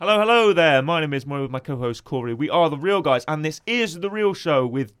Hello, hello there. My name is Moy with my co-host Corey. We are The Real Guys, and this is The Real Show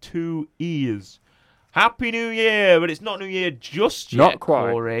with 2 E's. Happy New Year! But it's not New Year just yet, Not quite.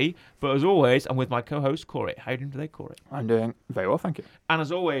 Corey. But as always, I'm with my co-host Corey. How are you doing today, Corey? I'm doing very well, thank you. And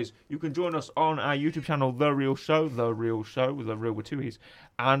as always, you can join us on our YouTube channel, The Real Show, The Real with 2 E's.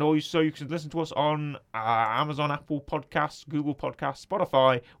 And also you can listen to us on Amazon, Apple Podcasts, Google Podcasts,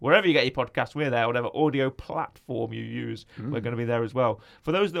 Spotify, wherever you get your podcasts, we're there, whatever audio platform you use, we're going to be there as well.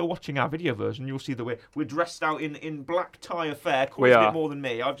 For those that are watching our video version, you'll see that we're dressed out in black tie affair. Corey's a bit more than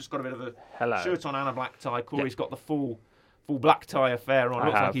me. I've just got a bit of a shirt on and a black tie. Corey's got the full black tie affair on.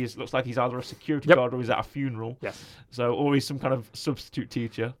 Looks like he's either a security guard or he's at a funeral. Yes. So, or he's some kind of substitute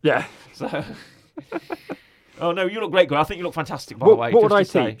teacher. Yeah. So. Oh no, you look great, Corey. I think you look fantastic. By the way, what would I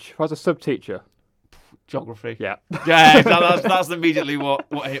teach if I was a sub teacher? Geography. Yeah. Yeah, that's immediately what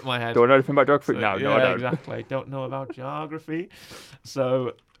hit my head. Do I know anything about geography? So, No, yeah, I don't. Exactly. Don't know about geography.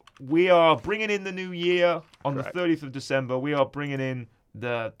 So we are bringing in the new year on the 30th of December. We are bringing in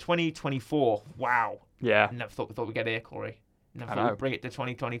the 2024. Wow. Yeah. Never thought we'd get here, Corey. Never I thought know. we'd bring it to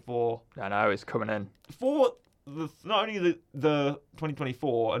 2024. I know, it's coming in. For not only the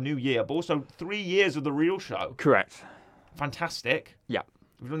 2024, a new year, but also 3 years of The Real Show. Correct. Fantastic. Yeah.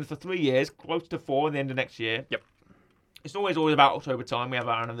 We've done this for 3 years, close to 4 at the end of next year. Yep. It's always about October time. We have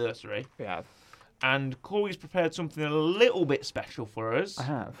our anniversary. We have. And Corey's prepared something a little bit special for us. I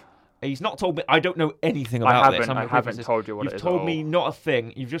have. He's not told me. I don't know anything about this. I haven't told you what it is. You've told me not a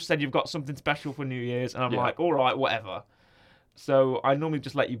thing. You've just said you've got something special for New Year's, and I'm like, all right, whatever. So I normally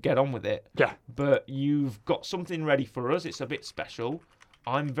just let you get on with it. Yeah. But you've got something ready for us. It's a bit special.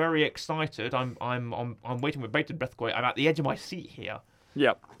 I'm very excited. I'm waiting with bated breath, Corey. I'm at the edge of my seat here.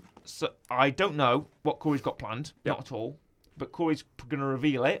 Yep. So I don't know what Corey's got planned. Not at all. But Corey's going to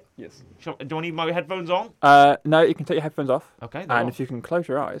reveal it. Yes. Do I need my headphones on? No, you can take your headphones off. Okay. And if you can close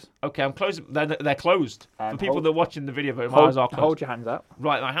your eyes. Okay, I'm closing. They're closed. And For people that are watching the video, my eyes are closed. Hold your hands out.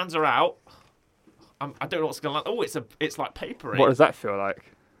 Right, my hands are out. I don't know what's going to land. Oh, it's like papery. What does that feel like?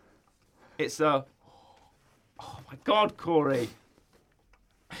 It's a... Oh, my God, Corey.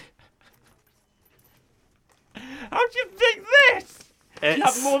 How do you think this? Do you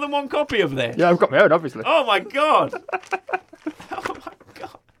have more than one copy of this? Yeah, I've got my own, obviously. Oh, my God. Oh, my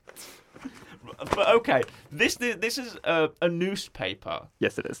God. But, okay, this is a newspaper.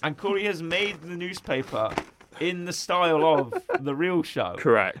 Yes, it is. And Corey has made the newspaper in the style of The Real Show.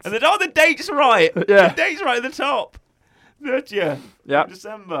 Correct. And the date's right. Yeah. The date's right at the top. 30th Yep. of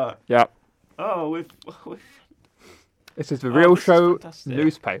December. Yep. Oh, we've This is the Real this is Show fantastic.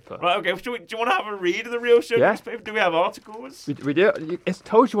 newspaper. Right, okay. Do you want to have a read of The Real Show Yeah. newspaper? Do we have articles? We do. It's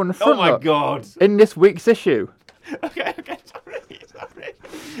told you on the front. Oh, my look. God. In this week's issue. Okay, sorry.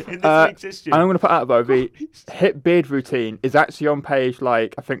 In this week's issue. I'm going to put out though the hip beard routine is actually on page I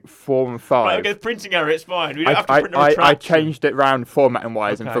think 4 and 5. Right, okay, printing error, it's fine. We don't have to print a retraction. I changed it round formatting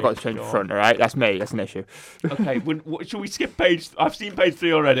wise and Okay, forgot to change the sure. front. All right, that's me. That's an issue. Okay, should we skip page... I've seen page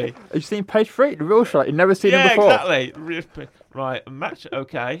 3 already. Have you seen page 3? The Real Show. You've never seen it before. Exactly. Right, match.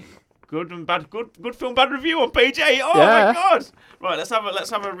 Okay, good and bad. Good film, bad review on page 8. Oh Yeah. my God! Right, let's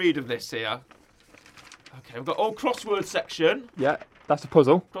have a read of this here. Okay, we've got crossword section. Yeah, that's a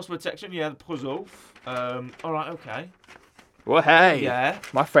puzzle. Crossword section, yeah, the puzzle. All right, okay. Well, hey. Yeah.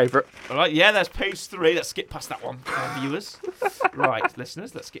 My favourite. All right, yeah. There's page 3. Let's skip past that one, viewers. Right,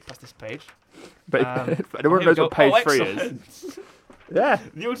 listeners, let's skip past this page. But no one Here we knows go. what page 3 excellent. is. Yeah.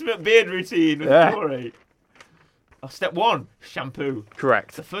 The ultimate beard routine with Yeah. Corey. Oh, step 1, shampoo.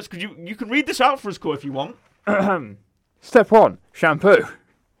 Correct. The first, could you can read this out for us, Corey, if you want. Step 1, shampoo.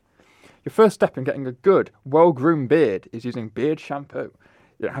 Your first step in getting a good, well-groomed beard is using beard shampoo.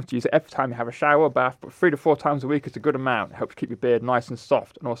 You don't have to use it every time you have a shower or bath, but 3 to 4 times a week is a good amount. It helps keep your beard nice and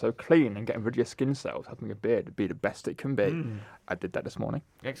soft and also clean and getting rid of your skin cells, helping your beard be the best it can be. I did that this morning.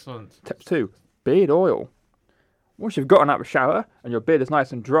 Excellent. Step 2, beard oil. Once you've gotten out of the shower and your beard is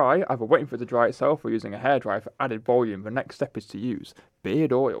nice and dry, either waiting for it to dry itself or using a hairdryer for added volume, the next step is to use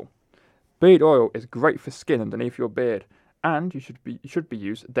beard oil. Beard oil is great for skin underneath your beard, and it should be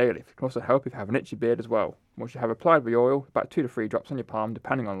used daily. It can also help if you have an itchy beard as well. Once you have applied the oil, about 2 to 3 drops on your palm,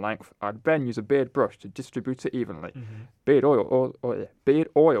 depending on length, I'd then use a beard brush to distribute it evenly. Beard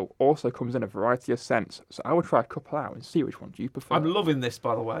oil also comes in a variety of scents, so I will try a couple out and see which one you prefer. I'm loving this,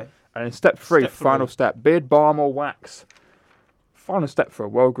 by the way. And in step 3, Step final 3. step, beard balm or wax. Final step for a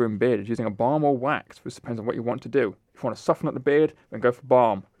well-groomed beard is using a balm or wax. This depends on what you want to do. If you want to soften up the beard, then go for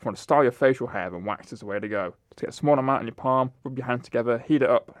balm. If you want to style your facial hair, then wax is the way to go. To get a small amount in your palm, rub your hands together, heat it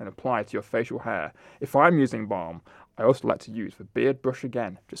up, and apply it to your facial hair. If I'm using balm, I also like to use the beard brush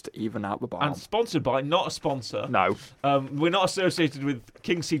again, just to even out the balm. And sponsored by, not a sponsor. No. We're not associated with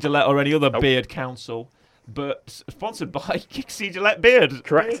King C. Gillette or any other Nope. beard council, but sponsored by King C. Gillette Beard.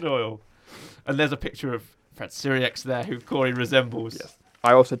 Correct. Beard oil. And there's a picture of Fred Siriex there, who Corey resembles. Yes.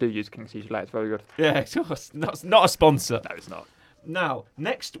 I also do use King C. Gillette. It's very good. Yeah, of course. That's not a sponsor. No, it's not. Now,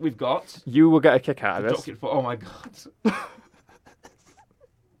 next we've got... You will get a kick out of this. Docket for, oh my god.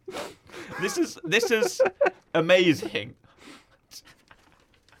 This is amazing.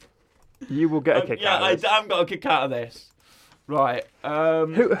 You will get a kick out of this. I've got a kick out of this. Right.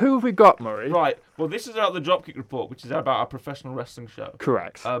 Who have we got, Murray? Right. Well, this is about the Dropkick Report, which is about our professional wrestling show.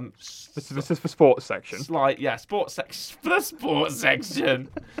 Correct. This This is for sports section. sports section. The sports section.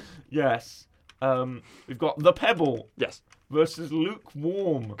 Yes. We've got the Pebble Yes. versus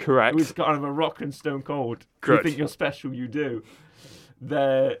Lukewarm. Correct. Who's kind of a rock and stone cold. Correct. You think you're special, you do.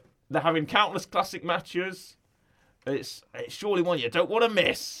 They're having countless classic matches. It's surely one you don't want to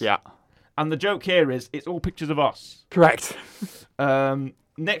miss. Yeah. And the joke here is it's all pictures of us. Correct.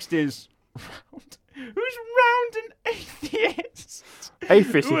 Next is round. Who's round and atheist?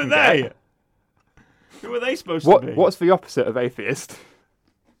 Atheist. Who you are can they? get. Who are they supposed to be? What's the opposite of atheist?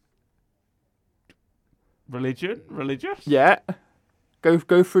 Religion? Religious? Yeah. Go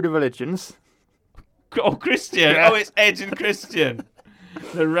through the religions. Oh, Christian. Yeah. Oh, it's Edge and Christian.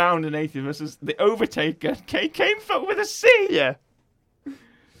 The round and atheist versus the Overtaker. Cane folk with a C. Yeah.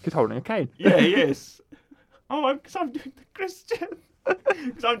 He's holding a cane. Yeah, he is. Oh, because I'm doing the Christian.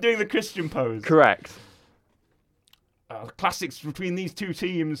 Because I'm doing the Christian pose. Correct. Classics between these two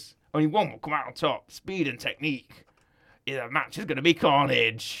teams. Only one will come out on top. Speed and technique. Yeah, the match is going to be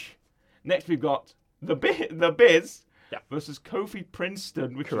carnage. Next, we've got the Biz Yeah. versus Kofi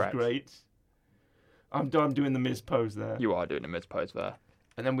Princeton, which Correct. is great. I'm done doing the Miz pose there. You are doing a mid pose there.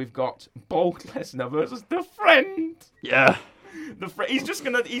 And then we've got Brock Lesnar versus the Friend. Yeah. He's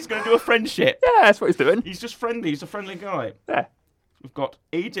gonna do a friendship. Yeah, that's what he's doing. He's just friendly. He's a friendly guy. Yeah. We've got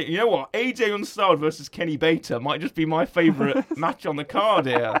AJ. You know what? AJ Unstyled versus Kenny Baker might just be my favourite match on the card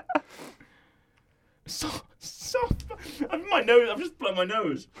here. Soft. My nose. I've just blown my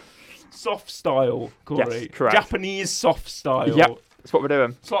nose. Soft style, Corey. Yes, correct. Japanese soft style. Yep. That's what we're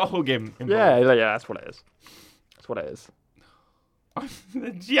doing. So I hug him. Yeah, that's what it is. That's what it is. I'm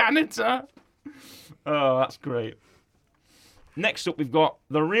the janitor. Oh, that's great. Next up, we've got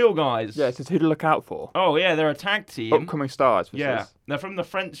the Real Guys. Yeah, it's who to look out for. Oh, yeah, they're a tag team. Upcoming stars. Yeah, they're from the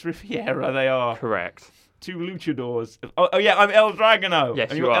French Riviera. They are Correct. two luchadors. Oh yeah, I'm El Dragano. Yes,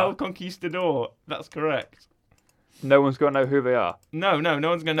 and you you're are. El Conquistador. That's correct. No one's going to know who they are. No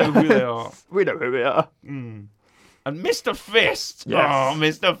one's gonna know who they are. We know who they are. Mm. And Mr. Fist. Yes. Oh,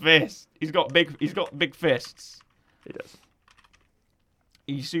 Mr. Fist. He's got big fists. He does.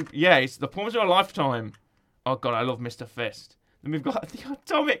 He's super. Yeah, it's the performance of a lifetime. Oh god, I love Mr. Fist. Then we've got the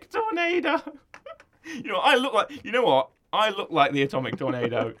Atomic Tornado. You know what? I look like the Atomic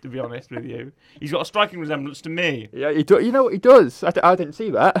Tornado, to be honest with you. He's got a striking resemblance to me. Yeah, he do. You know what he does? I didn't see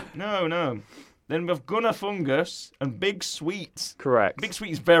that. No. Then we've Gunnar Fungus and Big Sweet. Correct. Big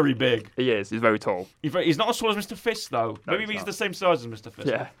Sweet's very big. He is. He's very tall. He's not as tall as Mr. Fist, though. No, Maybe he's he's not. the same size as Mr. Fist.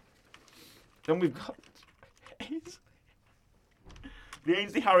 Yeah. Then we've got the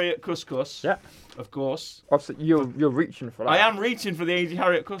Ainsley Harriet Couscous. Yeah. Of course. Obviously, you're reaching for that. I am reaching for the Ainsley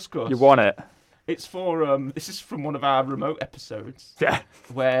Harriet Couscous. You want it. It's for this is from one of our remote episodes Yeah.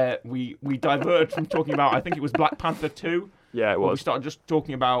 where we diverted from talking about, I think it was Black Panther 2. Yeah, it where we was. started just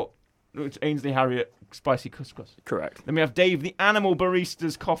talking about Ainsley Harriet Spicy Couscous. Correct. Then we have Dave the Animal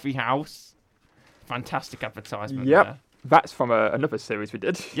Barista's Coffee House. Fantastic advertisement. Yep. There. That's from another series we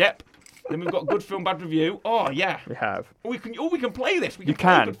did. Yep. Then we've got Good Film Bad Review. Oh yeah. We have. We can play this. We can You play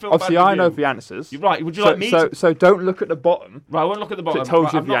can. Good Film Obviously, Bad I Review. know the answers. You're right. Would you so, like me so, to? so don't look at the bottom. Right, I won't look at the bottom.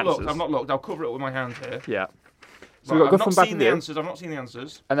 tells you I've the not looked. answers. I've not looked. I'll cover it with my hand here. Yeah. So Right, we've got good I've from not bad seen the review. answers. I've not seen the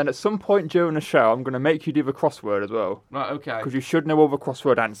answers. And then at some point during the show, I'm going to make you do the crossword as well. Right. Okay. Because you should know all the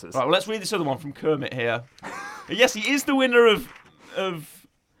crossword answers. Right. Well, let's read this other one from Kermit here. Yes, he is the winner of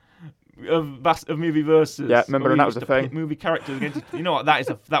movie versus. Yeah, remember where when we that was used a to thing? pit movie characters against. You know what?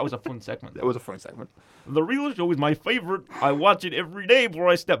 That was a fun segment. It was a fun segment. The Real Show is my favorite. I watch it every day before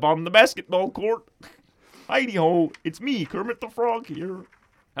I step on the basketball court. Heidi ho, it's me, Kermit the Frog here.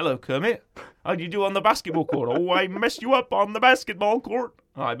 Hello, Kermit. How do you do on the basketball court? Oh, I messed you up on the basketball court.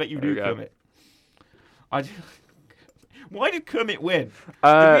 Oh, I bet you There do, we go. Kermit. Why did Kermit win?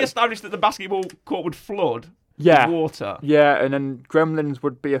 Did we establish that the basketball court would flood Yeah. with water? Yeah, and then Gremlins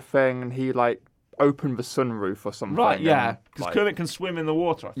would be a thing, and he, opened the sunroof or something. Right, yeah. and, Because Kermit can swim in the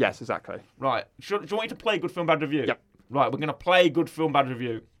water. Yes, exactly. Right. Do you want me to play Good Film Bad Review? Yep. Right, we're going to play Good Film Bad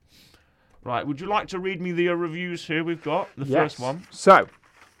Review. Right, would you like to read me the reviews here we've got? The first one. So,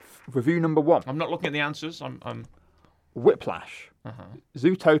 review number 1. I'm not looking at the answers. I'm Whiplash, uh-huh.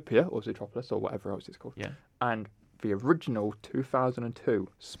 Zootopia, or Zootropolis, or whatever else it's called. Yeah. And the original 2002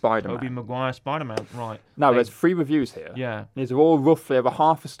 Spider-Man. Tobey Maguire Spider-Man. Right. Now, They- there's 3 reviews here. Yeah. These are all roughly either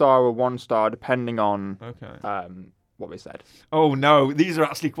half a star or 1 star, depending on Okay. what they said. Oh no, these are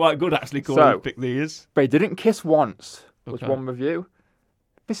actually quite good. Actually, Corey, So- pick these. They didn't kiss once, was Okay. one review.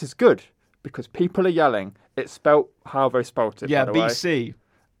 This is good, because people are yelling. It's spelt how they spelt it, Yeah, by the way. BC.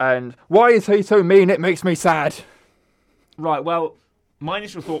 And why is he so mean? It makes me sad. Right. Well, my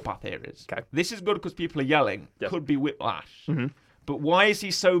initial thought path here is Okay. this is good because people are yelling. Yes. Could be Whiplash. Mhm. But why is he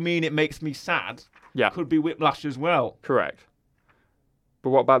so mean? It makes me sad. Yeah, Could be Whiplash as well. correct.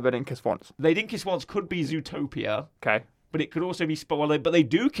 But what about they didn't kiss once? They didn't kiss once. Could be Zootopia. Okay, But it could also be but they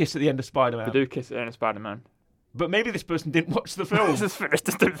do kiss at the end of Spider-Man. they do kiss it in a Spider-Man. But maybe this person didn't watch the film. Just finished.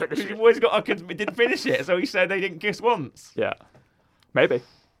 Just didn't finish He's it. always got. Didn't finish it, so he said they didn't kiss once. Yeah, maybe.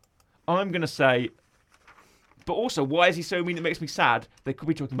 I'm gonna say. But also, why is he so mean? It makes me sad. They could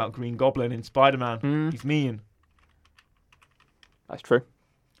be talking about Green Goblin in Spider-Man. He's mean. That's true.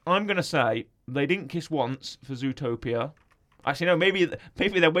 I'm gonna say they didn't kiss once for Zootopia. Actually, no. Maybe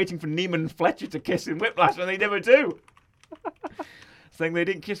they're waiting for Neiman and Fletcher to kiss in Whiplash, and they never do. Saying they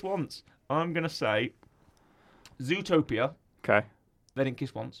didn't kiss once. I'm gonna say Zootopia. Okay, They didn't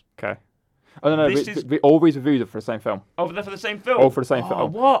kiss once. okay. Oh no, This is- all these reviews are for the same film. Oh, they're for the same film. All for the same Oh,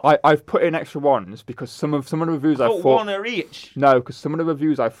 film. What? I've put in extra ones because some of the reviews I Oh, thought one are each. no, because some of the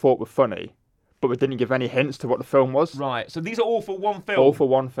reviews I thought were funny, but we didn't give any hints to what the film was. Right. So these are all for one film. All for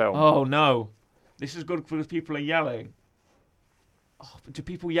one film. Oh no, this is good because people are yelling. Oh, but do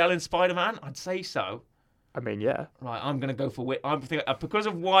people yell in Spider-Man? I'd say so. I mean, yeah. Right, I'm gonna go for I'm thinking because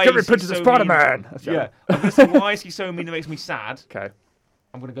of why. Give me is he pictures of so Spider-Man. mean- That's Yeah, I'm gonna say why is he so mean? It makes me sad. Okay,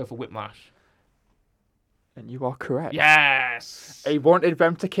 I'm gonna go for Whiplash. and you are correct. Yes. He wanted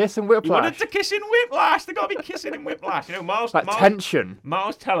them to kiss in You wanted Whiplash. to kiss in Whiplash. They gotta be kissing in Whiplash. You know, That tension.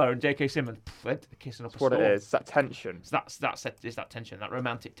 Miles Teller and J.K. Simmons, they're kissing up That's a what storm. it is. That tension. So is that tension, that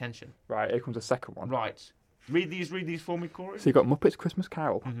romantic tension. Right, here comes the second one. Right. Read these for me, Corey. So you got Muppets Christmas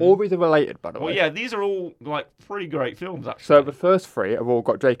Carol. All these are related, by the way. Well, yeah, these are all like pretty great films. Actually, So the first 3 have all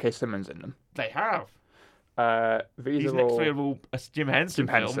got J.K. Simmons in them. they have. These These are next all. three are all Jim Henson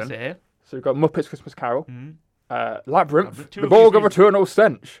Jim films Henson. here. So we've got Muppets Christmas Carol, Mhm. Labyrinth, Two The of Borg these of we've- Eternal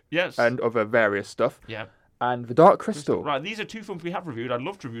Stench, Yes. and other various stuff, Yeah. and The Dark Crystal. Right, these are 2 films we have reviewed. I'd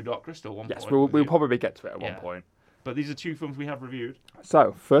love to review Dark Crystal at one Yes, point. we'll with you. probably get to it at Yeah. one point. But these are 2 films we have reviewed.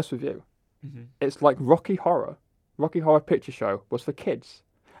 So, first review. Mhm. It's like Rocky Horror. Rocky Horror Picture Show was for kids,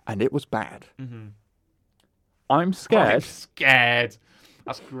 and it was bad. Mm-hmm. I'm I'm scared, scared.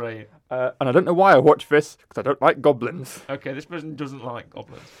 That's great. and I don't know why I watch this, because I don't like goblins. Okay, this person doesn't like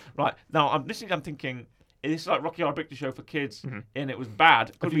goblins. Right now, I'm thinking. This is like Rocky Horror Picture Show for kids, and it was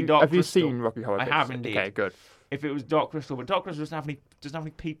bad. Could be Dark Have you Crystal. seen Rocky Horror I Picture have Show? indeed. Okay, good. If it was Dark Crystal, but Dark Crystal doesn't have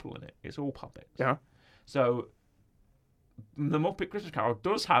any people in it. It's all puppets. Yeah. So the Muppet Christmas Carol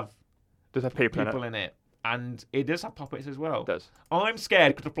does have Does have people in it, and it does have puppets as well. It does. I'm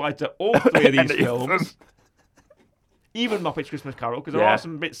scared it could apply to all 3 of these Any of films. Even Muppets Christmas Carol, because there Yeah. are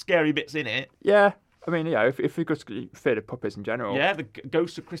some scary bits in it. Yeah, I mean, yeah, if you could fear the puppets in general. Yeah, the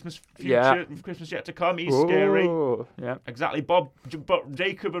Ghost of Christmas Future, Yeah. Christmas Yet to Come. He's scary. Ooh, yeah. Exactly.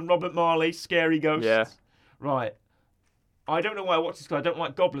 Jacob and Robert Marley, scary ghosts. Yeah. Right. I don't know why I watched this because I don't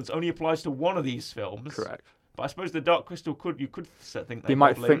like goblins. Only applies to one of these films. Correct. But I suppose the Dark Crystal you could think they're You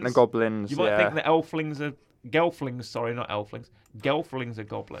might goblins. think the goblins. You might yeah. think the elflings are gelflings. Sorry, not elflings. Gelflings are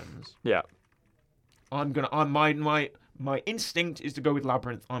goblins. Yeah. My instinct is to go with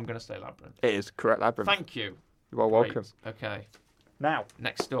Labyrinth. I'm gonna say Labyrinth. It is correct, Labyrinth. Thank you. You are welcome. Great. Okay. Now,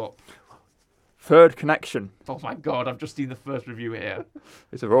 Next up. Third Connection. Oh my God! I've just seen the first review here.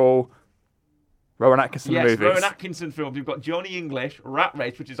 These are all Rowan Atkinson Yes, movies. Rowan Atkinson films. We've got Johnny English, Rat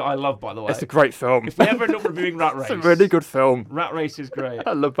Race, which I love, by the way. It's a great film. If we ever end up reviewing Rat Race, It's a really good film. Rat Race is great.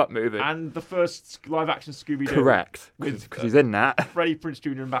 I love that movie. And the first live-action Scooby-Doo. Correct. With, Because he's in that. Freddie Prinze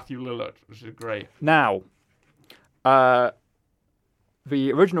Jr. and Matthew Lillard, which is great. Now, the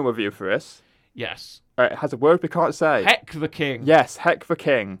original review for this, Yes. it has a word we can't say. Heck the King. Yes, Heck the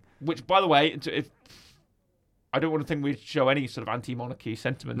King. Which, by the way, if I don't want to think we'd show any sort of anti-monarchy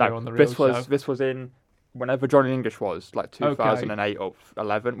sentiment No, there on the real show. this was in whenever Johnny English was, like 2008 or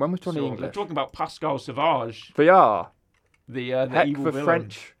 11. When was Johnny Sure. We're English? talking about Pascal Sauvage, They are. the Heck evil the villain.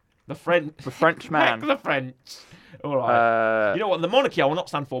 French. The French. The French Heck man. the French. All right. You know what? The monarchy I will not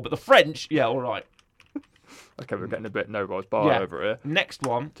stand for, but the French, yeah, all right. Okay, we're getting a bit no balls bar Yeah. over here. Next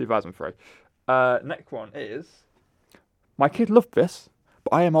one. 2003. Next one is My kid loved this,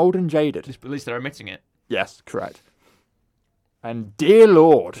 But I am old and jaded. At least they're admitting it. Yes, correct. And dear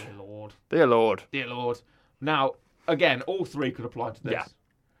Lord. Dear Lord. Dear Lord. Dear Lord. Now, again, all three could apply to this.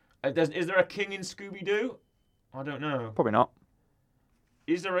 Yeah. Is there a king in Scooby-Doo? I don't know. Probably not.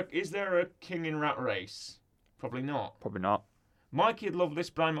 Is there a king in Rat Race? Probably not. Probably not. My kid loved this,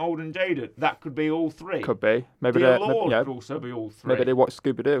 but I'm old and jaded. That could be all three. Could be. Maybe Dear they Lord yeah, could also be all three. maybe they watched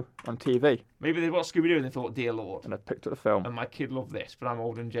Scooby-Doo on TV Maybe they watched Scooby-Doo and they thought, Dear Lord. and they picked up the film. And my kid loved this, but I'm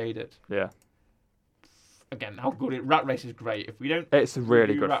old and jaded. Yeah. Again, how good Rat Race is great. If we don't It's a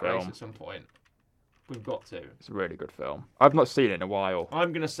really review good Rat Race film. at some point, we've got to. It's a really good film. I've not seen it in a while.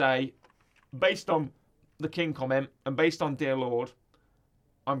 I'm going to say, based on the King comment and based on Dear Lord,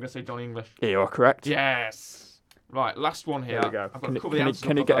 I'm going to say Johnny English. You are correct. Yes. Right, last one here. There we go. I've got Can to you- cover can the you- answers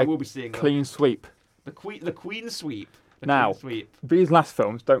can you up, get I a will be seeing them. Clean sweep. The Queen sweep. The Now, Queen sweep. These last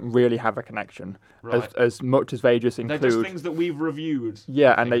films don't really have a connection, Right. as much as they just They're include. just things that we've reviewed.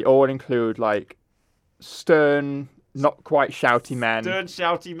 Yeah, I and they think. all include like stern, not quite shouty men, Stern,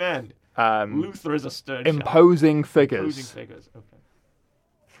 shouty men. Luther is a stern, imposing figures. imposing figures. Okay.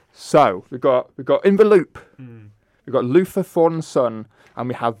 So we've got In the Loop, Mm. we've got Luther, Thornton's son, and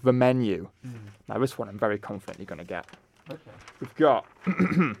we have The Menu. Mm. Now this one I'm very confident you're going to get. Okay. We've got,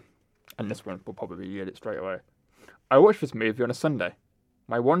 and this one will probably get it straight away. I watched this movie on a Sunday.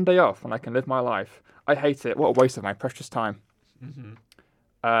 My one day off when I can live my life. I hate it. What a waste of my precious time.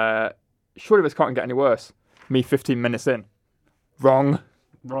 Mm-hmm. Surely this can't get any worse. Me 15 minutes in. Wrong.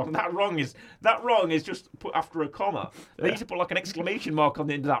 Wrong. That wrong is just put after a comma. They need to put like an exclamation mark on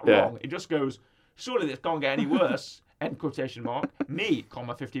the end of that Yeah. wrong. It just goes, surely this can't get any worse. End quotation mark. Me,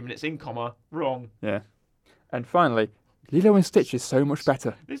 comma, 15 minutes in, comma, wrong. Yeah. And finally, Lilo and Stitch is so much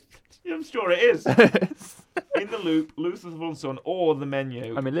better. I'm sure it is. In the Loop, Luther Von Son, or The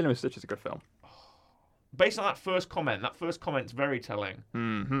Menu. I mean, Lilo and Stitch is a good film. Based on that first comment's very telling.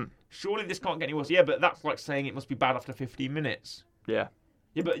 Mm-hmm. Surely this can't get any worse. Yeah, but that's like saying it must be bad after 15 minutes. Yeah.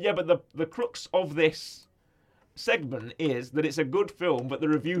 Yeah, but the crux of this segment is that it's a good film, but the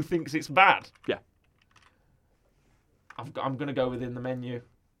review thinks it's bad. Yeah. I'm gonna go with In the Menu.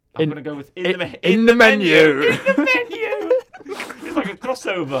 In I'm gonna go with the Menu. In the Menu. It's like a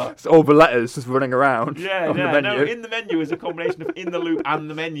crossover. It's all the letters just running around. Yeah, on yeah. the No, menu. In the Menu is a combination of In the Loop and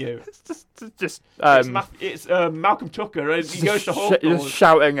The Menu. It's just It's Malcolm Tucker, and he goes to just Hawthorne.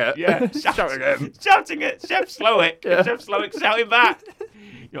 shouting it. Yeah, shouting at him. shouting it. Chef Slowick. Yeah. Chef Slowick shouting back.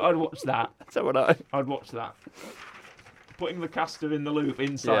 I'd watch that. So would I. I'd watch that. Putting the cast of In the Loop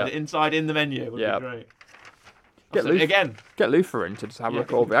inside In the Menu would Yeah. be great. Get So, again, Get Luther in to just have a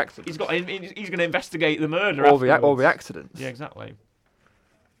look at all the accidents. he's going to investigate the murder. all the afterwards. accidents. Yeah, exactly.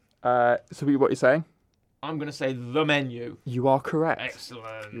 So what you're saying? I'm going to say The Menu. You are correct.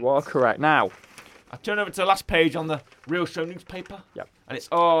 Excellent. You are correct. Now, I turn over to the last page on the Real Show newspaper. Yep. And it's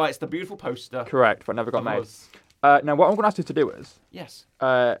the beautiful poster. correct, but never got of made. us. Now, what I'm going to ask you to do is, Yes.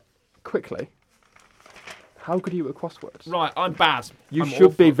 quickly, how good are you at crosswords? Right, I'm bad. You I'm should awful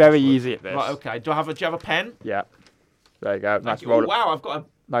be at very crosswords. easy at this. Right, okay. Do you have a pen? Yeah. There you go. Thank Nice you. roller, Oh, wow, I've got a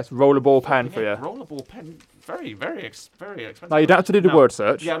nice rollerball pen for you. rollerball pen. Very, very expensive. Now you don't have to do the No. word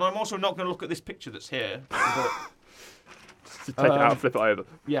search. Yeah, and I'm also not going to look at this picture that's here. But, Just take it out and flip it over.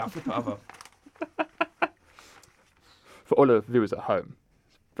 yeah, I'll flip it over. For all the viewers at home,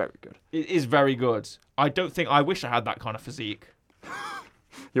 it's very good. It is very good. I wish I had that kind of physique.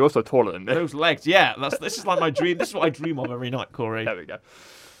 You're also taller than me. Those legs, yeah. This is like my dream. This is what I dream of every night, Corey. There we go.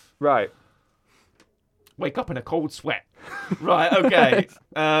 Right. Wake up in a cold sweat. Right, okay.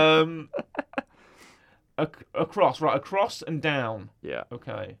 Across and down. Yeah.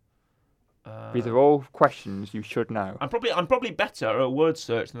 Okay. These are all questions you should know. I'm probably better at word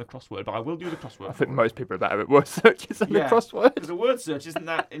search than the crossword, but I will do the crossword. I think most people are better at word searches than the Yeah. crossword. Because a word search isn't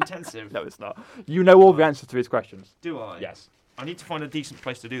that intensive. No, it's not. You know all the answers to these questions. Do I? Yes. I need to find a decent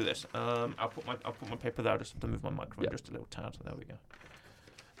place to do this. I'll put my paper there. I just have to move my microphone Yep. just a little tad. There we go.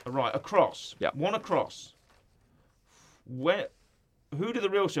 Right, across. Yep. One across. Who did the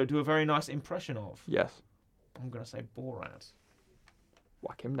Real Show do a very nice impression of? Yes. I'm going to say Borat.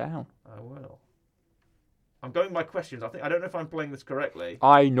 Whack him down. I will. I'm going by questions. I don't know if I'm playing this correctly.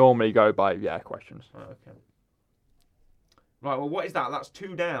 I normally go by, questions. Oh, okay. Right, well, what is that? That's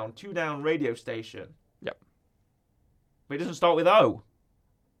two down. Two down radio station. Yep. But it doesn't start with O.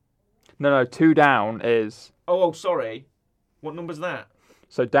 No, 2 down is... Oh, sorry. What number's that?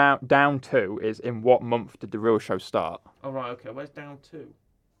 So down 2 is in what month did the real show start? Oh, right, okay. Where's down two?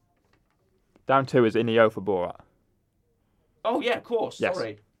 Down 2 is in EO for Borat. Oh, yeah, of course. Yes.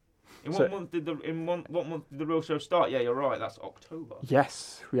 Sorry. In So- what month did the Real Show start? Yeah, you're right. That's October.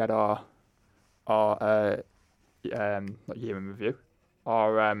 Yes, we had our not year in review.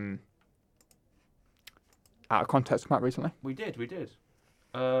 our out of context come out recently? We did. Right,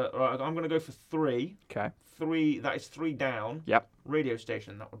 I'm going to go for 3. Okay. 3, that is 3 down. Yep. Radio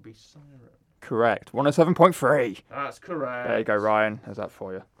station, that would be Siren. Correct. 107.3. That's correct. There you go, Ryan. There's that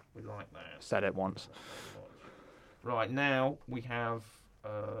for you. We like that. Said it once. Right, now we have...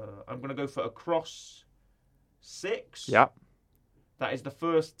 I'm going to go for across 6. Yep. That is the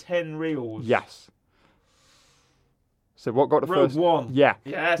first 10 reels. Yes. So what got the Rogue first? One. Yeah.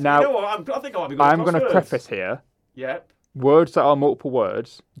 Yes. Now, you know what? I think I might be good I'm going to preface here. Yep. Words that are multiple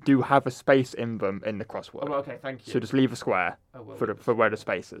words do have a space in them in the crossword. Oh, okay, thank you. So just leave a square for where the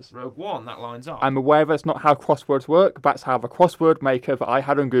space is. Rogue One, that lines up. I'm aware that's not how crosswords work. That's how the crossword maker that I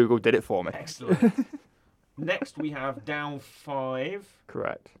had on Google did it for me. Excellent. Next we have Down 5.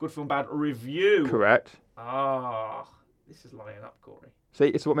 Correct. Good Film Bad Review. Correct. Ah, this is lining up, Corey. See,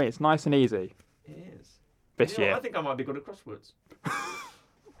 it's what I mean. It's nice and easy It is. this You know year. what? I think I might be good at crosswords.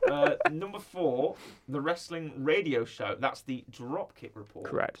 Number 4, the wrestling radio show. That's the Dropkick Report.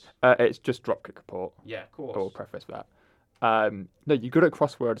 Correct. It's just Dropkick Report. Yeah, of course. I'll preface that. No, you're good at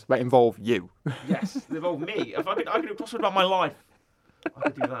crosswords that involve you. Yes, they involve me. If I could do a crossword about my life. I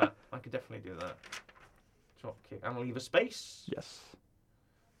could do that. I could definitely do that. Dropkick. And leave a space. Yes.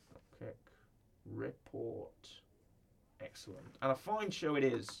 Dropkick Report. Excellent. And a fine show it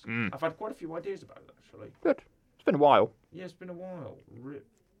is. Mm. I've had quite a few ideas about it, actually. Good. It's been a while. Yeah, it's been a while. Report.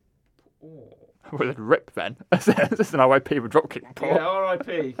 Well, it'd rip then. This is an RIP with Dropkick Report. Yeah,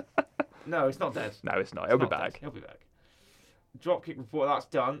 R.I.P. No, it's not dead. No, it's not. It'll be Not back. dead. He'll be back. Dropkick Report, that's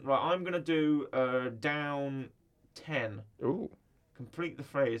done. Right, I'm going to do Down 10. Ooh. Complete the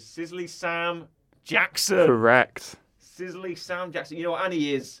phrase. Sizzly Sam Jackson. Correct. Sizzly Sam Jackson. You know what? And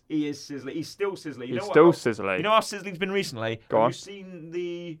he is. He is Sizzly. He's still Sizzly. You He's know still what? sizzling. You know how Sizzly's been recently? Go Have on. you seen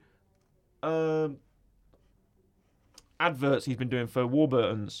the adverts he's been doing for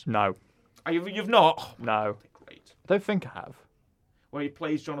Warburton's? No. Oh, you've not? Oh, No. they're great. I don't think I have. Where he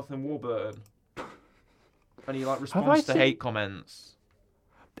plays Jonathan Warburton. And he like I responds to seen- hate comments.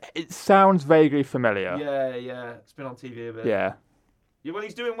 It sounds vaguely familiar. Yeah. It's been on TV a bit. Yeah. Yeah, well,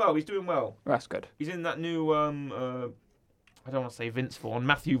 he's doing well. That's good. He's in that new, I don't want to say Vince Vaughn,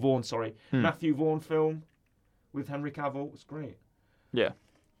 Matthew Vaughn, sorry. Hmm. Matthew Vaughn film with Henry Cavill. It's great. Yeah.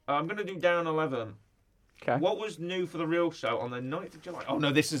 I'm going to do Down 11. Okay. What was new for the real show on the 9th of July? Oh,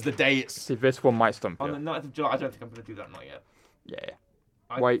 no, this is the day it's... See, this one might stump On you. the 9th of July. I don't think I'm going to do that, not yet. Yeah.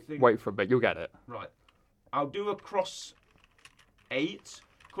 I Wait think- for a bit. You'll get it. Right. I'll do across 8.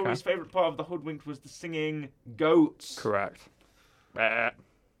 Corey's favourite part of the Hoodwinked was the singing goats. Correct.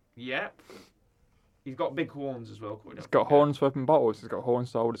 Yep. He's got big horns as well, Corey. He's don't got forget. horns for open bottles. He's got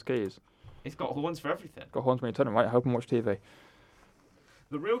horns to hold his keys. He's got horns for everything. Got horns when you turn them right. Hope and watch TV.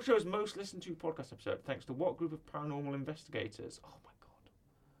 The Real Show's most listened to podcast episode, thanks to what group of paranormal investigators? Oh my god.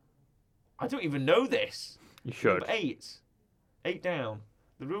 I don't even know this. You should. Number 8. 8 down.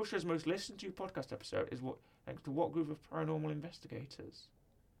 The Real Show's most listened to podcast episode is thanks to what group of paranormal investigators?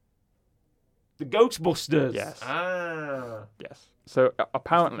 The Ghostbusters. Yes. Ah. Yes. So We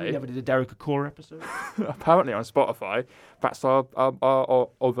apparently, never did a Derek Akora episode. apparently on Spotify, that's our other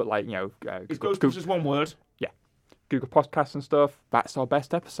Is Ghostbusters one word? Google Podcasts and stuff. That's our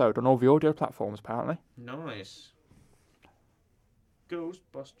best episode on all the audio platforms. Apparently. Nice.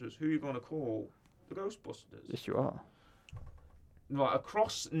 Ghostbusters. Who are you going to call? The Ghostbusters. Yes, you are. Right,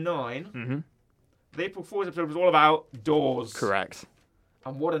 across 9. Mm-hmm. The April Fool's episode was all about doors. Correct.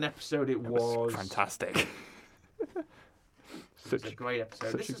 And what an episode it was. Fantastic. It's a great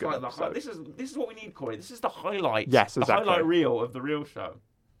episode. such This a is good like episode. this is what we need, Corey. This is the highlight. Yes, The exactly. highlight reel of the real show.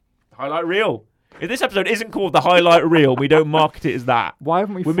 The highlight reel. If this episode isn't called the highlight reel, we don't market it as that. Why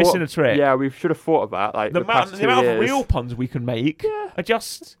haven't we? We're thought- missing a trick. Yeah, we should have thought of that. Like The past amount 2 of years. real puns we can make are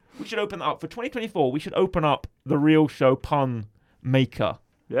just. We should open that up for 2024. We should open up the real show pun maker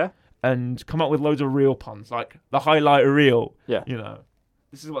Yeah. and come up with loads of real puns, like the highlight reel. Yeah. You know,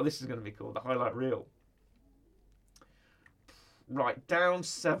 this is what this is going to be called, the highlight reel. Right, down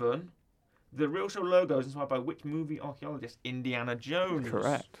 7. The real show logo is inspired by which movie archaeologist? Indiana Jones.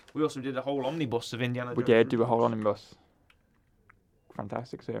 Correct. We also did a whole omnibus of Indiana We Jones. did do a whole reviews. omnibus.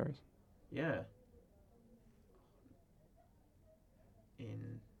 Fantastic series. Yeah. Indiana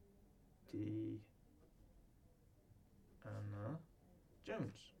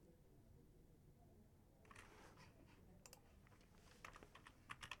Jones.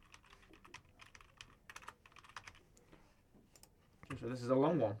 So this is a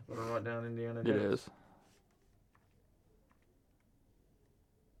long one. Got to write down Indiana It Jones. is.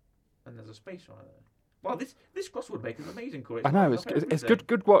 And there's a space right there. Well, this crossword maker is amazing, Corey. I know, it's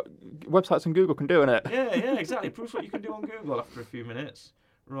good what websites on Google can do, isn't it? Yeah, exactly. Proves what you can do on Google after a few minutes.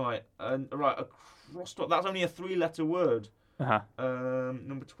 Right, a crosstalk. That's only a 3-letter word.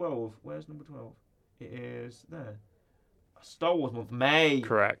 Number 12. Where's number 12? It is there. Star Wars month, May.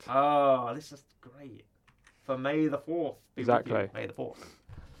 Correct. Oh, this is great. For May the 4th. Exactly. May the 4th.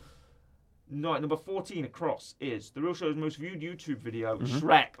 Right, number 14 across is The Real Show's most viewed YouTube video,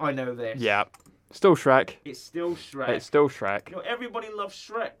 Shrek. I know this. Yeah. Still Shrek. It's still Shrek. It's still Shrek. You know, everybody loves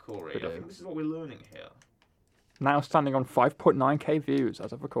Shrek, Corey. I think this is what we're learning here. Now standing on 5.9k views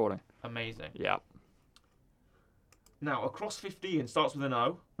as of recording. Amazing. Yeah. Now, across 15 starts with an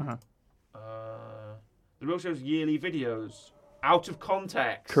O. The Real Show's yearly videos. Out of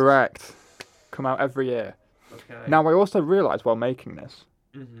context. Correct. Come out every year. Okay. Now, I also realised while making this,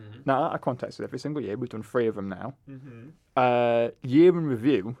 now out of context every single year, we've done 3 of them now. Year in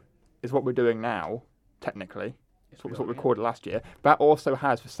review is what we're doing now, technically. It's what we recorded last year. That also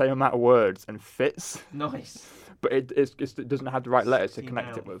has the same amount of words and fits. Nice. But it doesn't have the right letters to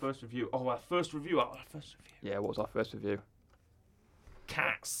connect it with. First review. Oh, our first review. Yeah, what was our first review?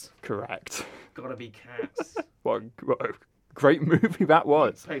 Cats. Correct. Gotta be Cats. What a great movie that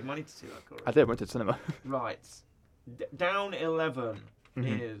was. You paid money to see that, Corey. I did, went to the cinema. Right. Down 11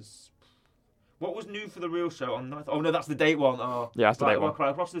 is... What was new for The Real Show on 9th? Oh, no, that's the date one. Oh, yeah, that's the date one.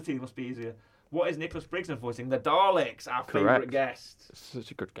 Across the team must be easier. What is Nicholas Briggs voicing? The Daleks, our favourite guest.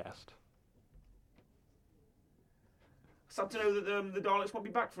 Such a good guest. Sad to know that the Daleks won't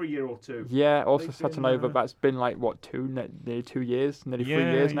be back for a year or 2. Yeah, also sad to know that that's been like, what, nearly 2 years? Nearly 3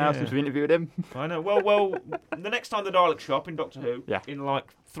 years now since we interviewed him. I know. Well, the next time the Daleks show up in Doctor Who, yeah. in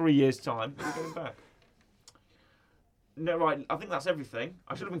like 3 years' time, we're going back. No, right, I think that's everything.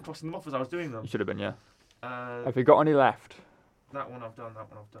 I should have been crossing them off as I was doing them. You should have been, yeah. Have you got any left? That one I've done, I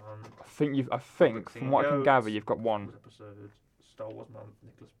think from what I can gather, you've got one. Episode, Star Wars Month,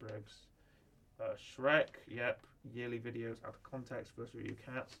 Nicholas Briggs. Shrek, yep. Yearly videos, out of context, first review,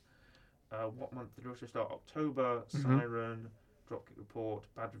 Cats. What month did Real Show start? October, Siren, Dropkick Report,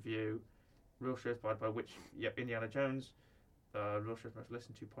 Bad Review. Real Show inspired by which? Yep, Indiana Jones. Real Show's most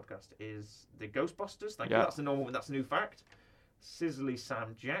listened to podcast is The Ghostbusters. Thank you, that's a normal one, that's a new fact. Sizzly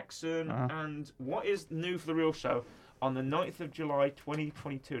Sam Jackson. And what is new for The Real Show on the 9th of July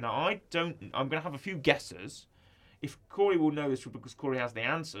 2022? Now, I'm going to have a few guesses. If Corey will know this because Corey has the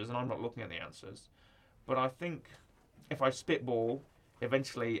answers and I'm not looking at the answers. But I think if I spitball,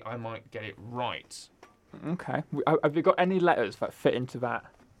 eventually I might get it right. Okay. Have you got any letters that fit into that?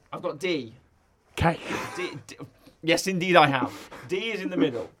 I've got D. Okay. D. Yes, indeed I have. D is in the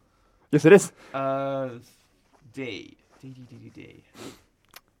middle. Yes, it is. D. D.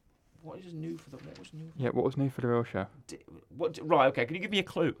 What is new for the... What was new? Yeah, what was new for The Real Show? Right, okay. Can you give me a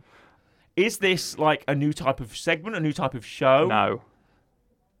clue? Is this like a new type of segment, a new type of show? No.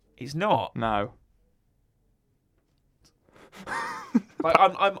 It's not? No. Like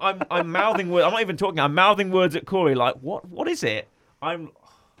I'm mouthing words. I'm not even talking. I'm mouthing words at Corey. Like what is it? Can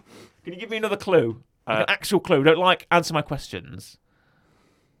you give me another clue? Like an actual clue. Don't answer my questions.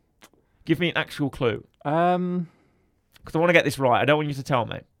 Give me an actual clue. Because I want to get this right. I don't want you to tell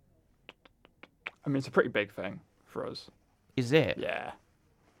me. I mean, it's a pretty big thing for us. Is it? Yeah.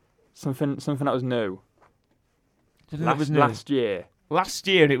 Something that was new. Last year. Last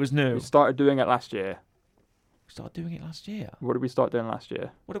year it was new. We started doing it last year. Started doing it last year. What did we start doing last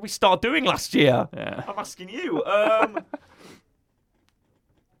year? What did we start doing last year? Yeah. I'm asking you. And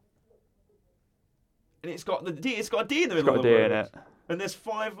it's got the D. It's got a D in the middle of the word. It's got a D in it. And there's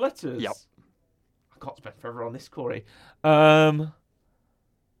 5 letters. Yep. I can't spend forever on this, Corey. Come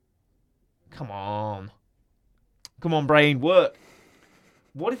on, brain, work.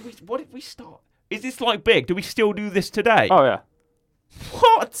 What did we start? Is this like big? Do we still do this today? Oh yeah.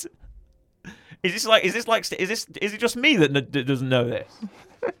 What? Is it just me that doesn't know this?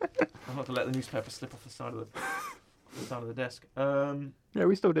 I'm not to let the newspaper slip off the side of the desk. Yeah,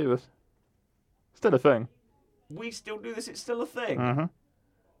 we still do this. Still a thing. We still do this. It's still a thing. Mm-hmm.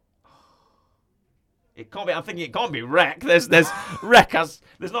 It can't be. I'm thinking it can't be Rec. There's Rec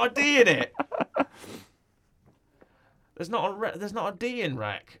there's not a D in it. There's not a D in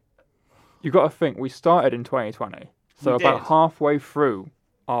Rec. You got to think we started in 2020, so about halfway through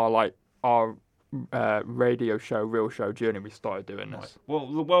our radio show, Real Show journey, we started doing this. Right.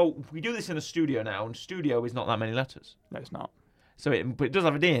 Well, we do this in a studio now, and studio is not that many letters. No, it's not. So but it does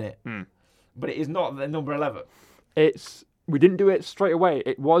have a D in it. But it is not the number 11. We didn't do it straight away.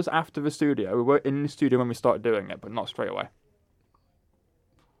 It was after the studio. We were in the studio when we started doing it, but not straight away.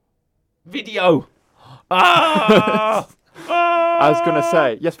 Video. Ah! I was going to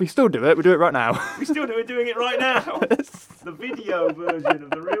say, yes, we still do it. We do it right now. We still do it, doing it right now. The video version of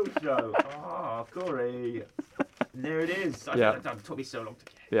the real show. Oh, Corey. There it is. Yeah. It took me so long to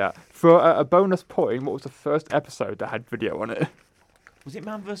get. Yeah. For a bonus point, what was the first episode that had video on it? Was it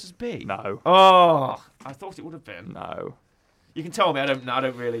Man vs. Bee? No. Oh, I thought it would have been. No. You can tell me. I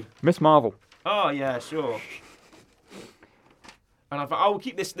don't really. Miss Marvel. Oh yeah, sure. And I will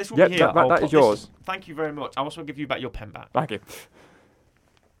keep this. This will Yep, be here. that I'll is put yours. Thank you very much. I'll also give you back your pen back. Thank you.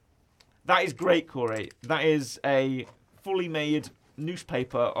 That is great, Corey. That is a fully made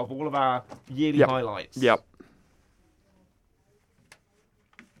newspaper of all of our yearly highlights. Yep.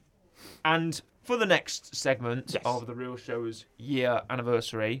 And for the next segment of the Real Show's year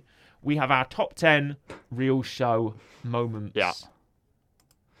anniversary, we have our top 10 Real Show moments. Yeah.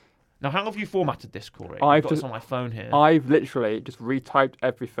 Now, how have you formatted this, Corey? I've got just- this on my phone here. I've literally just retyped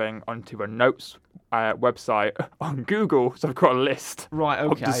everything onto a notes website on Google, so I've got a list. Right,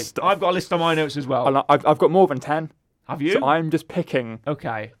 of okay. this stuff. I've got a list on my notes as well. And I've got more than 10, Have you? so I'm just picking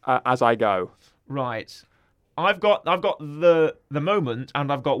Okay, as I go. right. I've got the moment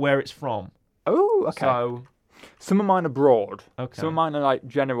and I've got where it's from. Oh, okay. So, Some of mine are broad. okay. Some of mine are like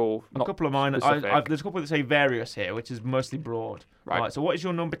general. A not couple of mine, specific. there's a couple that say various here, which is mostly broad. Right. So what is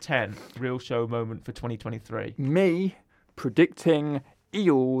your number 10 Real Show moment for 2023? Me predicting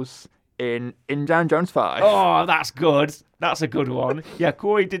eels in Indiana Jones 5. Oh, that's good. That's a good one. Yeah,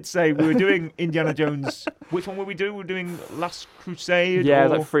 Corey did say we were doing Indiana Jones. Which one were we doing? We were doing Last Crusade? yeah, or...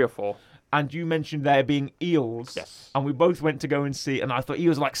 like 3 or 4. And you mentioned there being eels. Yes. And we both went to go and see, and I thought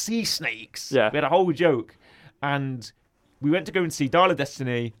eels are like sea snakes. Yeah. We had a whole joke. And we went to go and see Dial of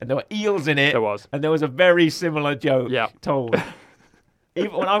Destiny, and there were eels in it. There was. And there was a very similar joke Yeah. told.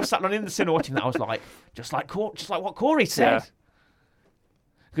 Even when I was sat in the cinema watching that, I was like, just like what Corey said. Yeah.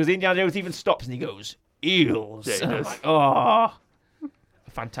 Because Indiana Jones even stops and he goes, eels. Yeah, he And I'm does. like, oh,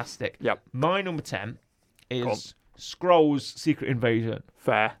 fantastic. Yep. My number 10 Go on. is Skrull's Secret Invasion.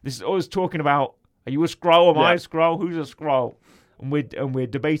 Fair. This is always talking about, are you a Skrull? Am I a Yeah. Skrull? Who's a Skrull? And we're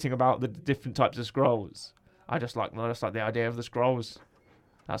debating about the different types of Skrulls. I just like the idea of the Skrulls.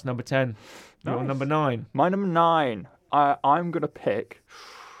 That's number 10. Your Nice. number 9. My number 9. I'm gonna pick.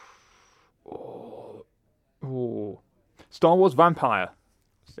 Star Wars Vampire.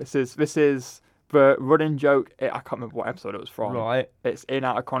 This is the running joke. I can't remember what episode it was from. Right. It's in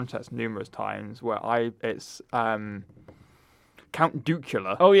out of context numerous times. Where it's Count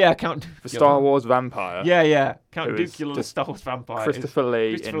Dukula, Oh yeah, Count. the Star Wars Vampire. Yeah. Count Who is Dukula, the just Star Wars vampire. Christopher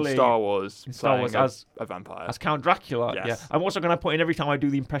Lee Christopher in Lee Star Wars. in Star Wars playing as a vampire. As Count Dracula. Yes. Yeah. I'm also going to put in every time I do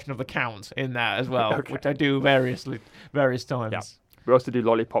the impression of the Count in there as well, Okay. which I do various times. Yeah. We also do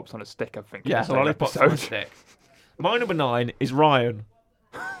lollipops on a stick, I think. in Yeah, the same lollipops on a episode. stick. My number 9 is Ryan.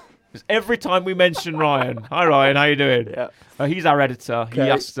 'Cause every time we mention Ryan, hi Ryan, how you doing? Yeah, He's our editor. He Okay.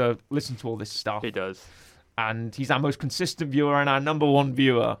 has to listen to all this stuff, he does. and he's our most consistent viewer and our number 1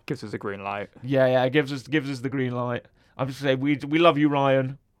 viewer. Gives us a green light. Yeah, gives us the green light. I'm just saying we love you,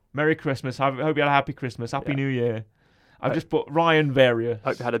 Ryan. Merry Christmas. Hope you had a happy Christmas. Happy Yeah. New Year. I've just put Ryan various.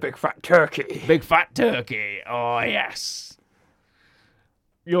 Hope you had a big fat turkey. Big fat turkey. Oh yes.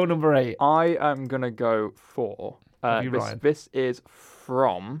 Your number 8. I am gonna go for Have you, Ryan? this is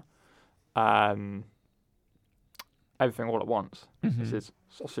from Everything All at Once. This is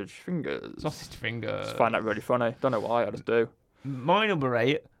Sausage Fingers. Mm-hmm. Sausage fingers. Just find that really funny. Don't know why, I just do. My number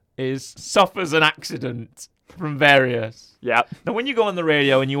 8 is suffers an accident from various. Yeah, Now, when you go on the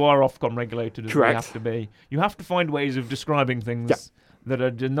radio and you are Ofcom regulated, as we Correct. have to be, you have to find ways of describing things Yeah. that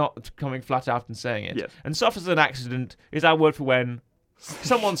are not coming flat out and saying it. Yes. And suffers an accident is our word for when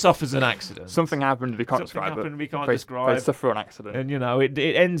someone suffers an accident. something happened we can't Something describe happened it. we can't They describe. suffer an accident. And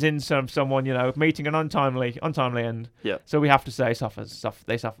it ends in someone meeting an untimely end. Yeah. So we have to say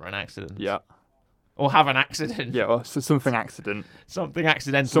they suffer an accident. Yeah, Or have an accident. yeah, or something accident. Something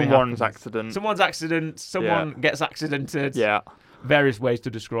accidentally Someone's happens. accident. Someone's accident. Someone gets accidented. Yeah, Various ways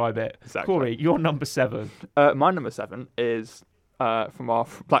to describe it. Exactly. Corey, you're number 7. my number 7 is from our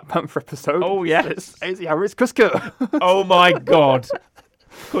Black Panther episode. Oh, yes. It's Azy Harris Cusco. Oh my God.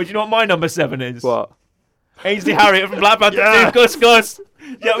 Corey, do you know what my number 7 is? What? Ainsley Harriott from Black Panther. Yes. Gus Gus.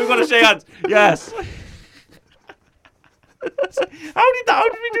 Yeah, we've got to shake hands. Yes. How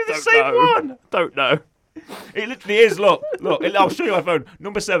did we do the Don't same know. one? Don't know. It literally is. Look. I'll show you my phone.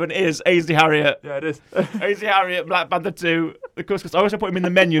 Number 7 is Ainsley Harriott. Yeah, it is. Ainsley Harriott, Black Panther 2. The Couscous. I also put him in the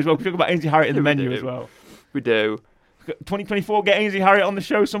menu as well. We talk about Ainsley Harriott in the Yeah, we menu do. as well. We do. 2024, get Ainsley Harriott on the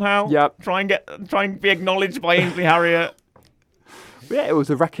show somehow. Yep. Try and be acknowledged by Ainsley Harriott. Yeah, it was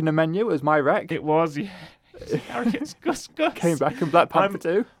a wreck in the menu. It was my wreck. It was. Yeah. Ainsley Harriott's Gus Gus. Came back in Black Panther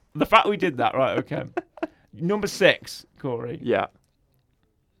 2. The fact we did that, right? Okay. Number 6, Corey. Yeah.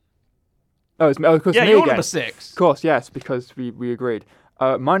 Oh, it's of course Yeah, me you're again. number 6. Of course, yes, because we agreed.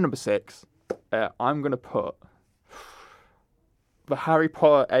 My number 6, I'm gonna put the Harry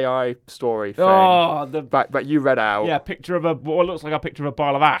Potter AI story thing Oh, that you read out. yeah, picture of what looks like a picture of a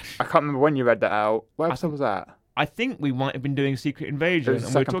pile of ash. I can't remember when you read that out. What episode was that? I think we might have been doing Secret Invasion, It was the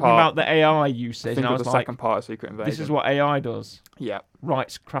and we're second talking part. about the AI I usage, think and it I was was the like, second part of Secret Invasion. this is what AI does. Yeah,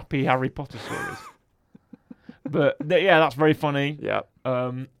 Writes crappy Harry Potter stories. But yeah, that's very funny. yeah,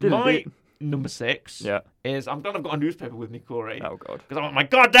 My number 6 yeah. is, I'm glad I've got a newspaper with me, Corey. Oh god. Because I want my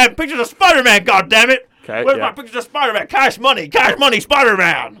goddamn pictures of Spider-Man, goddammit! Okay. Where's yeah. my pictures of Spider-Man? Cash money,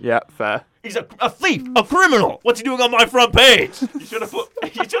 Spider-Man! Yeah, fair. He's a thief, a criminal. What's he doing on my front page? You should have put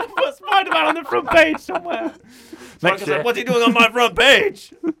Spider-Man on the front page somewhere. Next year. Said, what's he doing on my front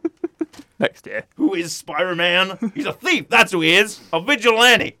page? Next year. Who is Spider-Man? He's a thief. That's who he is. A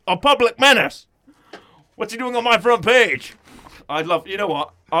vigilante. A public menace. What's he doing on my front page? You know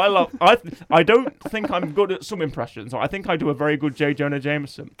what? I don't think I'm good at some impressions. I think I do a very good J. Jonah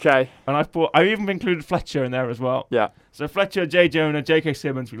Jameson. Okay. And I even included Fletcher in there as well. Yeah. So Fletcher, J. Jonah, J.K.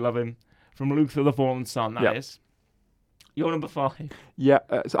 Simmons, we love him. From Luther the Fallen Son, that is. You're number 5. Yeah.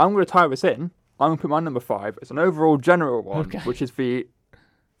 So I'm going to tie this in. I'm going to put my number 5. It's an overall general one, Okay. which is the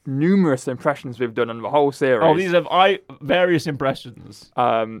numerous impressions we've done in the whole series. Oh, these are various impressions. So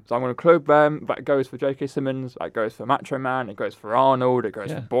I'm going to club them. That goes for J.K. Simmons. That goes for Macho Man. It goes for Arnold. It goes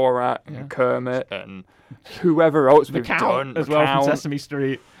Yeah. for Borat Yeah. and Kermit and whoever else The we've Count done. as the well Count, from Sesame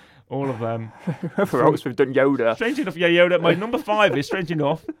Street. All of them. whoever else we've done. Yoda. Strange enough, yeah, Yoda. My number 5 is, strange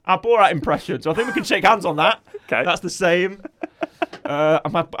enough, our Borat impression. So I think we can shake hands on that. Okay. That's the same. Our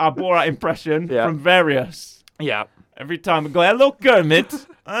Borat impression Yeah. from various. Yeah. Every time we go, hello, Kermit.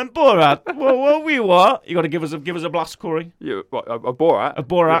 I'm Borat. What we what? You got to give us a blast, Corey. You what? A Borat. A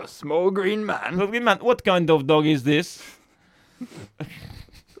Borat. You're a small green man. Man, what kind of dog is this?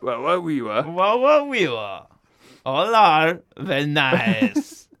 Well, what we were. What we were? All are very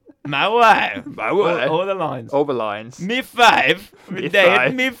nice. My wife. My wife. All the lines. All the lines. Me 5. Me Date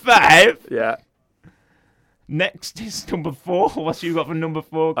 5. me 5. Yeah. Next is number 4. What's you got for number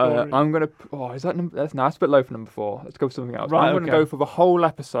 4, Corey? I'm gonna. Oh, is that number? That's nice. A bit low for number 4. Let's go for something else. Right, I'm gonna okay. go for the whole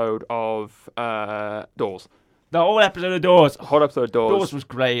episode of Doors. The whole episode of Doors. The whole episode of Doors. Doors was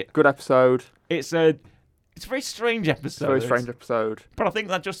great. Good episode. It's a very strange episode. Very strange episode. But I think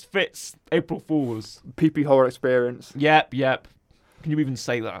that just fits April Fools. PP horror experience. Yep. Can you even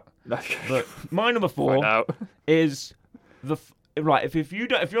say that? But my number 4 Find out. is right. If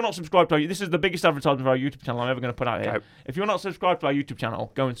you're not subscribed to this is the biggest advertisement of our YouTube channel I'm ever going to put out here. Okay. If you're not subscribed to our YouTube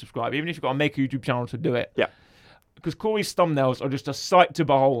channel, go and subscribe. Even if you've got to make a YouTube channel to do it. Yeah. Because Corey's thumbnails are just a sight to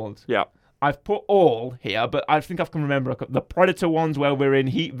behold. Yeah. I've put all here, but I think I can remember the Predator ones where we're in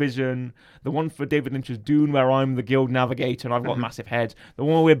heat vision, the one for David Lynch's Dune where I'm the guild navigator and I've got a massive head, the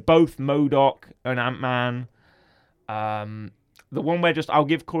one where we're both MODOK and Ant-Man, the one where I'll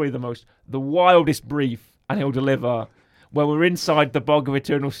give Corey the wildest brief and he'll deliver, where we're inside the bog of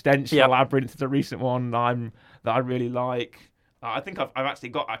eternal stench, Yep. the labyrinth, the recent one that I really like. I think I've actually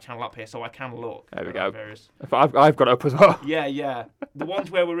got our channel up here so I can look. There we at go. various- I've got it up as well. Yeah. The ones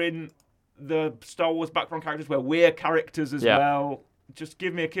where we're in the Star Wars background characters, where we're characters as Yeah. well. Just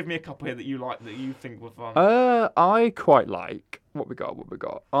give me a couple here that you like, that you think were fun. I quite like what we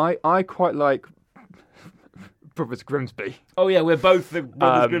got. I quite like Brothers Grimsby. Oh yeah, we're both the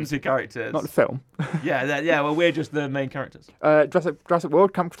Brothers Um, Grimsby characters. Not the film. Yeah. Well, we're just the main characters. Jurassic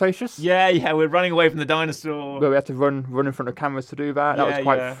World, Camp Cretaceous. Yeah. We're running away from the dinosaur. Where we had to run in front of cameras to do that. That Yeah, was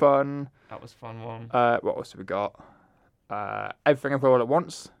quite yeah. fun. That was a fun one. What else have we got? Everything Everywhere All at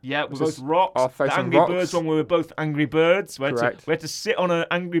Once. Yeah, we're Was both this rocks. our face The on Angry rocks? Birds one, we were both Angry Birds. We Correct. had to sit on an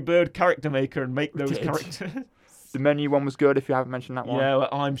Angry Bird character maker and make those did. characters. The Menu one was good. If you haven't mentioned that one. Yeah, well,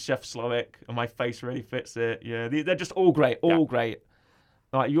 I'm Chef Slowick, and my face really fits it. Yeah, they're just all great, great.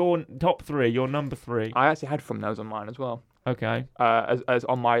 Like your top 3, your number 3. I actually had thumbnails on mine as well. Okay. As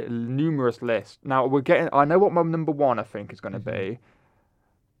on my numerous list. Now we're getting. I know what my number 1 I think is going to be.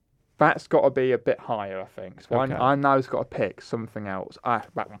 That's got to be a bit higher, I think. So Okay. I now just got to pick something else.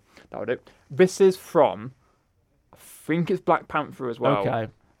 That one. That'll do. This is from. I think it's Black Panther as well.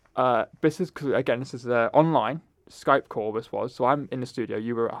 Okay. This is online Skype call. This was, so I'm in the studio.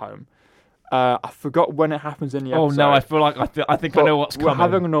 You were at home. I forgot when it happens in the episode. Oh no, I feel like I think I know what's we're coming.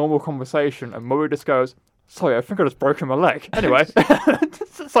 having a normal conversation, and Murray just goes, "Sorry, I think I just broken my leg." Anyway,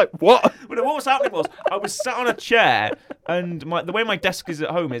 it's like what? But what was happening was I was sat on a chair, and the way my desk is at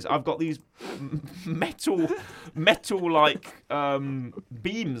home is I've got these metal like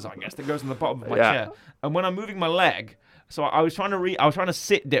beams, I guess, that goes on the bottom of my Yeah. chair. And when I'm moving my leg, So I was trying to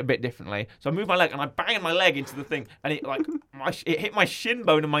sit a bit differently. So I moved my leg and I banged my leg into the thing, and it like it hit my shin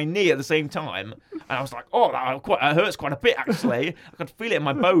bone and my knee at the same time. And I was like, oh, that hurts quite a bit actually. I could feel it in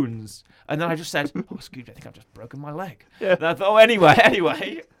my bones. And then I just said, oh, excuse me, I think I've just broken my leg. Yeah. And I thought, oh,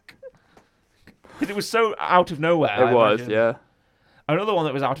 anyway. Because it was so out of nowhere. It was, yeah. Another one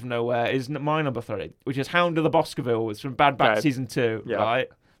that was out of nowhere is my number 3, which is Hound of the Baskervilles from Bad Batch Okay. Season 2, Yeah. right?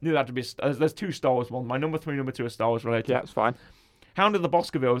 Knew that had to be... There's 2 Star Wars ones. My number 3 and number 2 are Star Wars related. Yeah, it's fine. Hound of the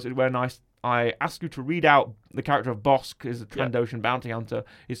Baskervilles is when I ask you to read out the character of Bosk, is a Trandoshan bounty hunter,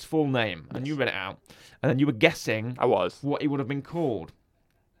 his full name, and you read it out. And then you were guessing I was. what he would have been called.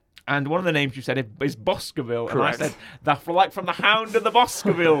 And one of the names you said is Boskerville, Correct. and I said, that's like from the Hound of the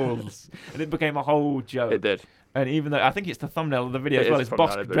Baskervilles. And it became a whole joke. It did. And even though I think it's the thumbnail of the video It as well, is it's the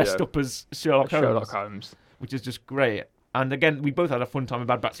thumbnail Bosk of the dressed video. up as Sherlock Sherlock Holmes, Holmes. which is just great. And again, we both had a fun time with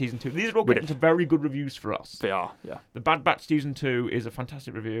Bad Batch Season 2. These are all We getting did. to very good reviews for us. They are, yeah. The Bad Batch Season 2 is a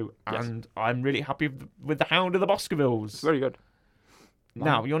fantastic review, Yes. and I'm really happy with the Hound of the Baskervilles. Very good.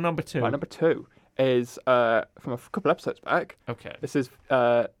 Now, your number 2. My number 2 is from a couple episodes back. Okay. This is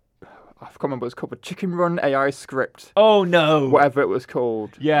I can't remember what it's called, but Chicken Run AI Script, Oh, no. whatever it was called.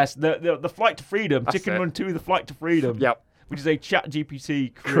 Yes, the Flight to Freedom. That's Chicken it. Run 2, The Flight to Freedom. Yep. Which is a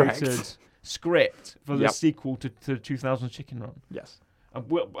ChatGPT Correct. created script for the Yep. sequel to 2000 Chicken Run. Yes. And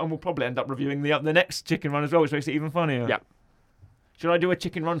we'll probably end up reviewing the next Chicken Run as well, which makes it even funnier. Yep. Should I do a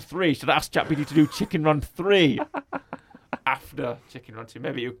Chicken Run 3? Should I ask ChatGPT to do Chicken Run 3 after Chicken Run 2?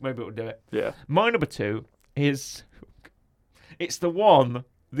 Maybe it will do it. Yeah. My number 2 is... It's the one,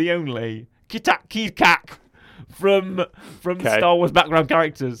 the only, Kitak Kikak from Okay. Star Wars background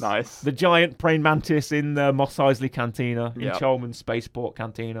characters. Nice. The giant praying mantis in the Mos Eisley Cantina, in Yep. Cholman's Spaceport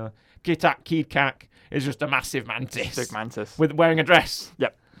Cantina. Kitak Kikak is just a massive mantis. Big Mantis. With wearing a dress.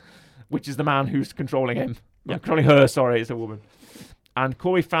 Yep. Which is the man who's controlling him. Yep. Controlling her, sorry, it's a woman. And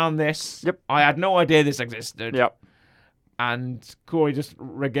Corey found this. Yep. I had no idea this existed. Yep. And Corey just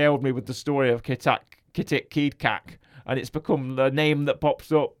regaled me with the story of Kitak Kikak. And it's become the name that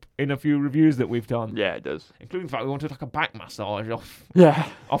pops up in a few reviews that we've done. Yeah, it does. Including the fact we wanted like a back massage off Yeah.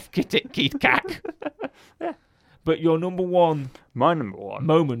 Kitik Kikak. Yeah. But your number 1 My number 1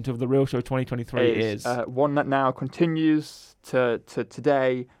 moment of the Real Show 2023 is one that now continues to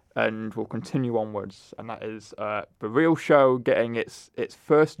today and will continue onwards, and that is the Real Show getting its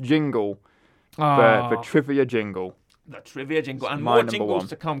first jingle, the trivia jingle. the trivia jingle. It's And my more number jingles 1.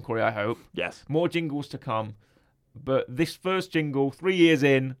 to come, Corey, I hope. Yes. More jingles to come. But this first jingle, 3 years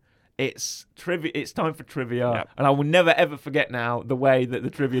in, it's trivia. It's time for trivia. Yep. And I will never, ever forget now the way that the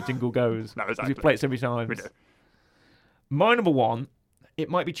trivia jingle goes. No, 'Cause exactly. we play it so many times. We do. My number 1, it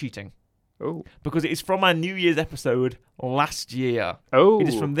might be cheating. Oh. Because it is from our New Year's episode last year. Oh. It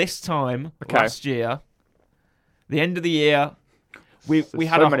is from this time Okay. last year. The end of the year. We There's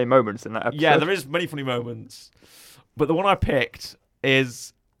had so a, many moments in that episode. Yeah, there is many funny moments. But the one I picked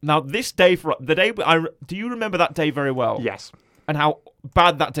is now this day for the day. Do you remember that day very well? Yes. And how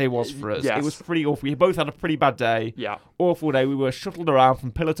bad that day was for us. Yes. It was pretty awful. We both had a pretty bad day. Yeah. Awful day. We were shuttled around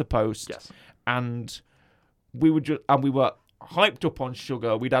from pillar to post. Yes. And we were hyped up on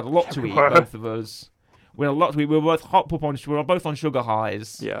sugar. We'd had a lot to we eat, were. both of us. We were both hopped up on. We were both on sugar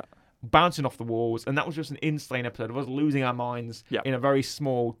highs. Yeah. Bouncing off the walls, and that was just an insane episode of us losing our minds Yeah. in a very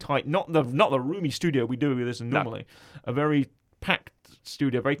small, tight, not the roomy studio we do this in No. normally, a very packed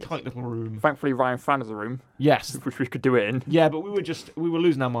studio, very tight little room. Thankfully, Ryan found us a room, Yes, which we could do it in. yeah, but we were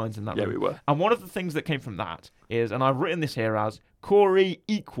losing our minds in that Yeah, room. we were. And one of the things that came from that is, and I've written this here as Corey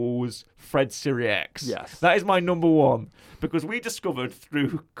equals Fred Sirieix. Yes. That is my number 1 because we discovered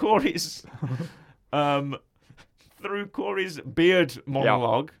through Corey's beard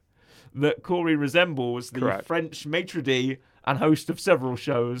monologue that Corey resembles the Correct. French maitre d' and host of several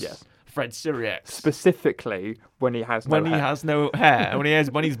shows, Yes. Fred Sirieix. Specifically when he has no When hair. he has no hair,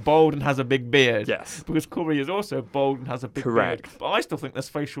 and when he's bald and has a big beard. Yes. Because Corey is also bald and has a big Correct. beard. But I still think there's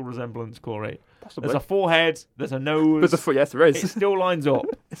facial resemblance, Corey. Possibly. There's a forehead, there's a nose. There's a foot. Yes, there is. It still lines up.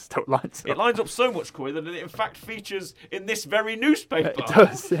 It still lines It up. lines up so much, Corey, that it in fact features in this very newspaper. It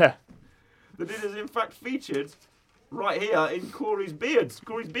does, yeah. That it is in fact featured right here in Corey's beard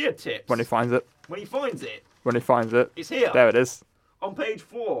tips. When he finds it. When he finds it, When he finds it. it's here There it is. on page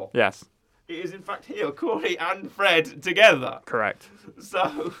 4. Yes. It is in fact here, Corey and Fred together. Correct.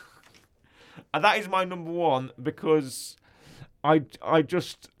 So, and that is my number 1 because it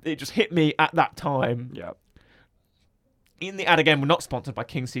just hit me at that time. Yeah. In the ad, again, we're not sponsored by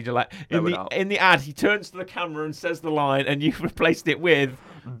King C. Gillette. No, we're not. In the ad, he turns to the camera and says the line, and you replaced it with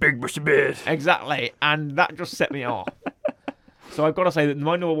Big bushy beard. exactly, and that just set me off. So I've got to say that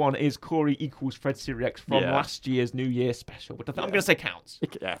my number one is Corey equals Fred Siriex from Yeah. last year's New Year special. But I'm going to say counts.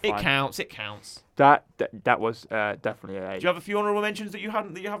 It Fine. counts. It counts. That was definitely a. Do you have a few honourable mentions that you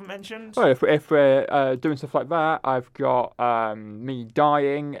haven't mentioned? Oh, if we're doing stuff like that, I've got me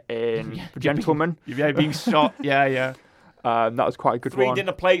dying in Gentleman. Yeah, being shot. Yeah. That was quite a good 3 one.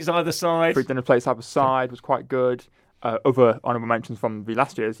 dinner plates either side. 3 dinner plates either side was quite good. Other honourable mentions from the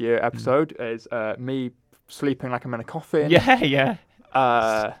last year's episode is me sleeping like I'm in a coffin. Yeah.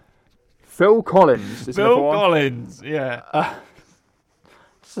 Phil Collins is another Phil one. Collins. Yeah.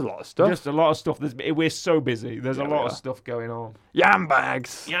 It's a lot of stuff. Just a lot of stuff. We're so busy. There's a Yeah, lot we of are. stuff going on. Yam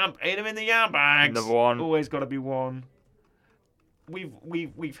bags. Hit him in the yam bags. Another one. Always got to be one.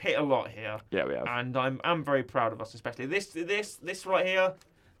 We've hit a lot here, Yeah, we have. and I'm very proud of us, especially this right here.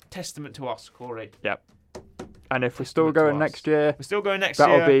 Testament to us, Corey. Yep. And if we're still Testament to going us. next year, We're still going next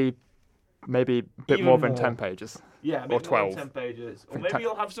that'll year. be maybe a bit Even more than more. 10 pages. Yeah, or maybe 12. 10 pages. Or think maybe 10.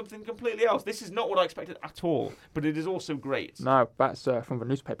 you'll have something completely else. This is not what I expected at all, but it is also great. No, that's from the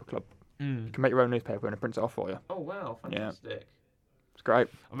newspaper club. Mm. You can make your own newspaper and it prints it off for you. Oh, wow. Fantastic. It's great.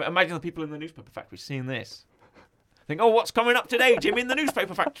 Imagine the people in the newspaper factory seeing this. Think, oh, what's coming up today, Jim, in the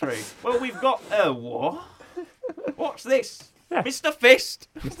newspaper factory? Well, we've got... what? What's this? Yeah. Mr. Fist.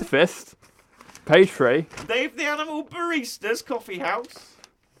 Mr. Fist. Page 3. Dave the Animal Barista's Coffee House.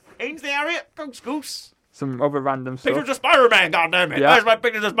 Ainsley Harriet Goose Goose. Some other random stuff. Pictures of Spider-Man, goddammit. Yeah. Where's my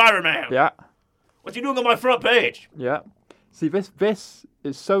pictures of Spider-Man? Yeah. What's he doing on my front page? Yeah. See, this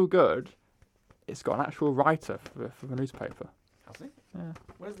is so good, it's got an actual writer for the newspaper. Has he? Yeah.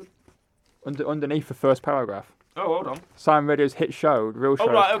 Where's the... Underneath the first paragraph. Oh, hold on. Simon Radio's hit show, The Real Show,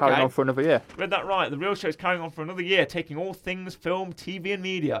 right, is carrying okay. on for another year. Read that right. The Real Show is carrying on for another year, taking all things film, TV, and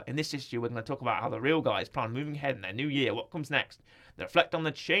media. In this issue, we're going to talk about how the Real Guys plan on moving ahead in their new year. What comes next? They reflect on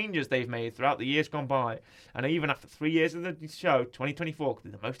the changes they've made throughout the years gone by. And even after 3 years of the show, 2024 could be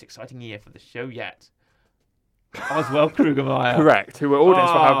the most exciting year for the show yet. Oswald Krugermeyer. Correct. Who our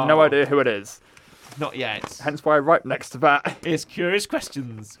audience will have no Oh. idea who it is. Not yet. Hence why right next to that. It's Curious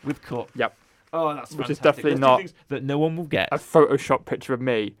Questions with Cut. Yep. Oh, that's Which fantastic. is definitely There's two not things that no one will get. A Photoshop picture of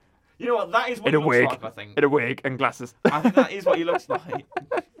me You know what? That is what in he a looks wig, like, I think. in a wig and glasses. I think that is what he looks like.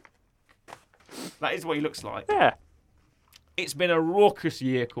 That is what he looks like. Yeah. It's been a raucous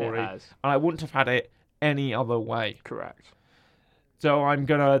year, Corey, It has. and I wouldn't have had it any other way. Correct. So I'm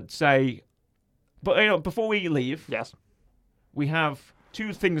gonna say, but before we leave, Yes. we have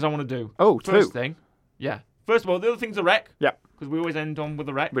 2 things I want to do. Oh, First 2. thing, yeah. First of all, the other thing's a wreck. Yep. Because we always end on with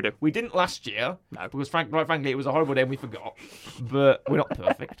a wreck. We do. We didn't last year. No. Because frankly, it was a horrible day and we forgot. But we're not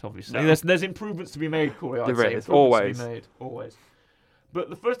perfect, obviously. No. There's improvements to be made, Corey. I'd There say. is, Improvements to be made, always. But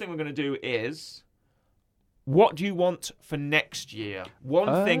the first thing we're going to do is, what do you want for next year?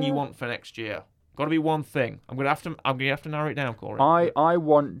 One thing you want for next year. Got to be one thing. I'm gonna have to narrow it down, Corey. I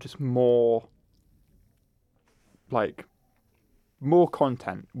want just more, like, more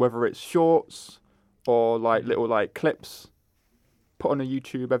content, whether it's shorts or like little like clips put on a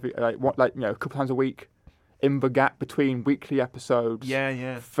YouTube every a couple times a week in the gap between weekly episodes.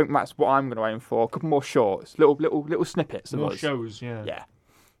 Yeah. I think that's what I'm going to aim for. A couple more shorts, little snippets of More us. shows, yeah. Yeah.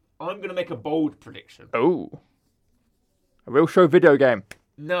 I'm gonna make a bold prediction. Oh. A Real Show video game.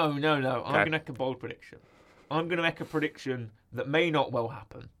 No. I'm Okay. gonna make a bold prediction. I'm gonna make a prediction that may not well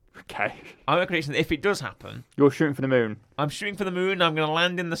happen. Okay. I'm gonna prediction that if it does happen, You're shooting for the moon. I'm shooting for the moon. I'm gonna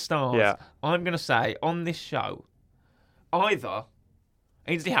land in the stars. Yeah. I'm gonna say on this show, either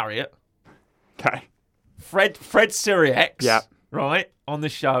Ainsley Harriet, Okay. Fred Siriex, Yeah. right, on the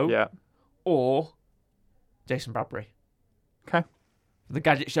show, Yeah. or Jason Bradbury. Okay. The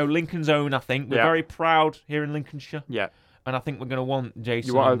Gadget Show, Lincoln's Own, I think. We're Yeah. very proud here in Lincolnshire. Yeah. And I think we're going to want Jason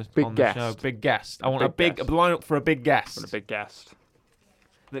You want a on the, big on the guest. show. Big guest. I want big a guest. line up for a big guest. What a big guest.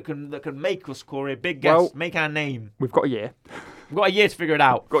 that can make us, Corey, a big guest, Well- make our name. We've got a year. We've got a year to figure it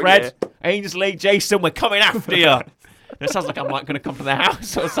out. Got a Fred, year. Ainsley, Jason, we're coming after you. It sounds like I'm like going to come to the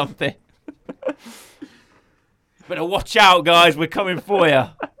house or something. Better watch out, guys. We're coming for you.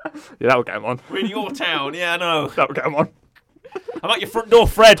 Yeah, that'll get him on. We're in your town. Yeah, I know. That'll get him on. I'm at your front door,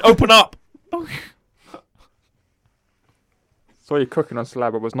 Fred. Open up. Saw you cooking on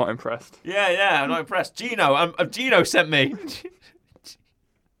Slab, I was not impressed. Yeah, I'm not impressed. Gino sent me.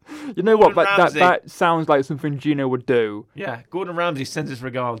 You know what? Gordon Ramsay. That sounds like something Gino would do. Yeah, Gordon Ramsay sends his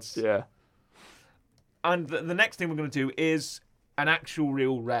regards. Yeah. And the next thing we're going to do is an actual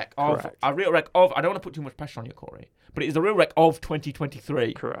real rec of Correct. a real rec of. I don't want to put too much pressure on you, Corey, but it is a real rec of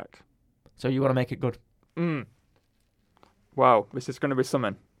 2023. Correct. So you got to make it good. Wow, this is going to be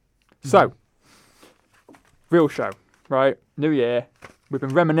something. So, Real Show, right? New year. We've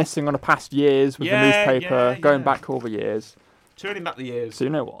been reminiscing on the past years with Yeah, the newspaper, yeah, going yeah. back all the years. Turning back the years. So you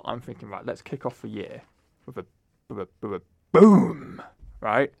know what? I'm thinking, right, let's kick off the year with a boom,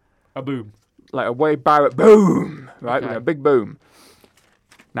 right? A boom. Like a Wade Barrett boom, right? Okay. With a big boom.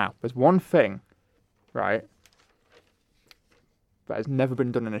 Now, there's one thing, right, that has never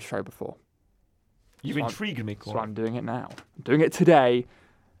been done in a show before. You've So intrigued me, So Corey. I'm doing it now. I'm doing it today.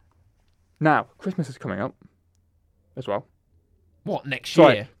 Now, Christmas is coming up as well. What, next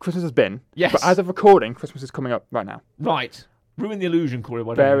Sorry, year? Christmas has been. Yes. But as of recording, Christmas is coming up right now. Right. Ruin the illusion, Corey.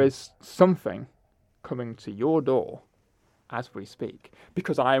 Why don't There you? is something coming to your door as we speak.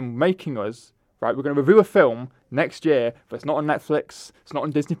 Because I am making us, right, we're going to review a film next year, but it's not on Netflix, it's not on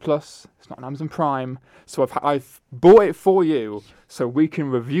Disney Plus, it's not on Amazon Prime. So I've bought it for you so we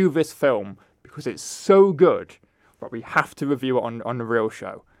can review this film because it's so good that we have to review it on the real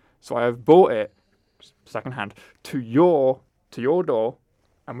show. So I have bought it secondhand to your door,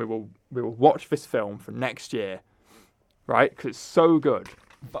 and we will watch this film for next year, right? Because it's so good.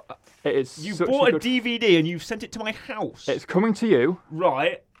 But, It is. you such bought a good... DVD and you've sent it to my house. It's coming to you.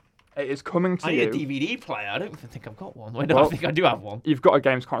 Right. It is coming to I need you. a DVD player. I don't even think I've got one. Wait, no, Well- I think I do have one. You've got a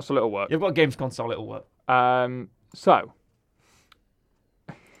games console. It'll work. You've got a games console. It'll work. So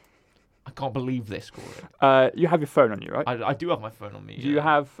I can't believe this, Corey. you have your phone on you, right? I do have my phone on me. Do you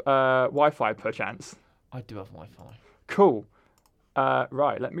have Wi-Fi perchance? I do have Wi-Fi. Cool.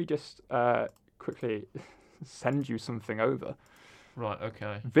 Right. Let me just quickly send you something over. Right.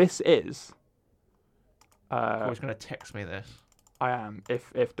 Okay. This is. Corey's going to text me this. I am.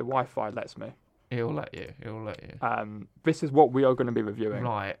 If the Wi-Fi lets me. He'll let you. He'll let you. This is what we are going to be reviewing.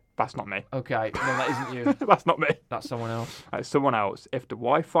 Right. That's not me. Okay. No, that isn't you. That's not me. That's someone else. It's someone else. If the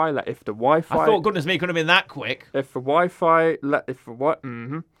Wi-Fi I thought, goodness me, it couldn't have been that quick. If the Wi-Fi if the what?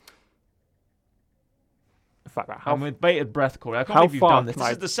 Mm-hmm. In fact, I'm with bated breath, Corey. I can't how believe you've far done this. can This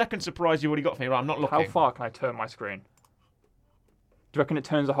I- is the second surprise you've already got for me. Right, I'm not looking. How far can I turn my screen? Do you reckon it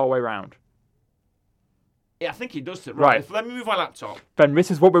turns the whole way round? Yeah, I think it does. Right. Right. Let me move my laptop. Ben, this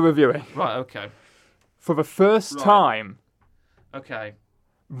is what we're reviewing. Right. Okay. For the first Right. time, Okay.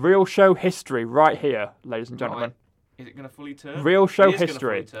 real show history right here, ladies and gentlemen. Right. Is it going to fully turn? Real show It is gonna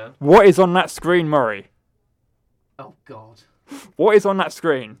history. fully turn. What is on that screen, Murray? Oh God. What is on that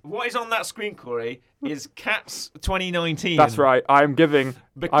screen? What is on that screen, Corey, is Cats 2019. That's right. I am giving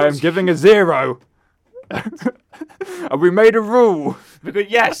Because- a 0. And we made a rule. Because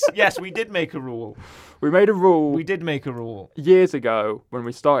yes, we did make a rule. We made a rule We did make a rule. years ago when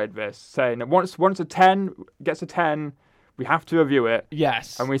we started this, saying that once a 10 gets a 10, we have to review it.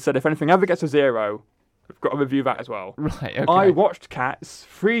 Yes. And we said if anything ever gets a 0, we've got to review that as well. Right. Okay. I watched Cats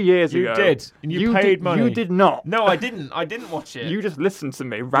 3 years You ago. did, and you paid money. You did not. No, I didn't. I didn't watch it. You just listened to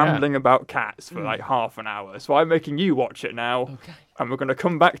me rambling about Cats for like half an hour. So I'm making you watch it now, Okay. and we're going to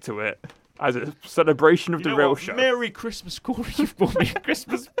come back to it as a celebration of You the know real what? show Merry Christmas, Corey. You've bought me a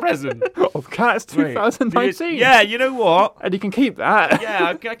Christmas present. of Cats Wait, 2019. Yeah, you know what? And you can keep that.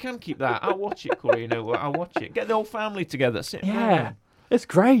 Yeah, I can keep that. I'll watch it, Corey. You know what? I'll watch it. Get the whole family together. Sit Yeah. down. It's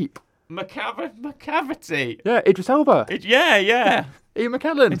great. McCavity. Yeah, Idris Elba, Yeah. Ian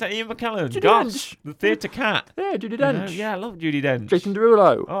McKellen. Is that Ian McKellen? Judi Gosh, Dench. the theatre cat. Yeah, Judi You know, Dench. yeah, I love Judy Dench. Jason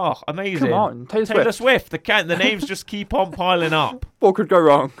Derulo. Oh, amazing. Come on, Taylor Taylor Swift. Swift. The names just keep on piling up. What could go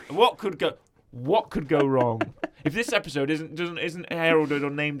wrong? What could go wrong? If this episode isn't heralded or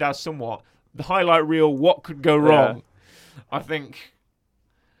named as somewhat the highlight reel, what could go wrong? I think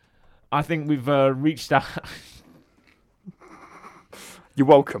we've reached that. You're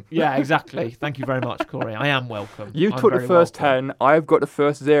welcome. Yeah, exactly. Thank you very much, Corey. I am welcome. You I'm took the very first welcome. 10. I've got the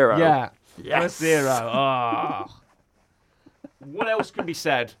first 0. Yeah. Yes. First 0. Ah. What else can be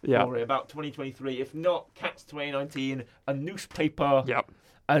said, Yeah. Corey, about 2023? If not Cats 2019, a newspaper, Yep.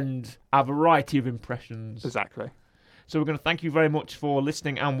 and a variety of impressions. Exactly. So we're going to thank you very much for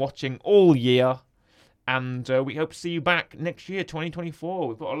listening and watching all year. And we hope to see you back next year, 2024.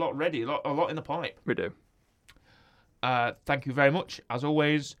 We've got a lot ready, a lot in the pipe. We do. Thank you very much. As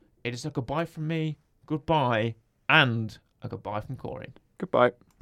always, it is a goodbye from me, goodbye, and a goodbye from Corey. Goodbye.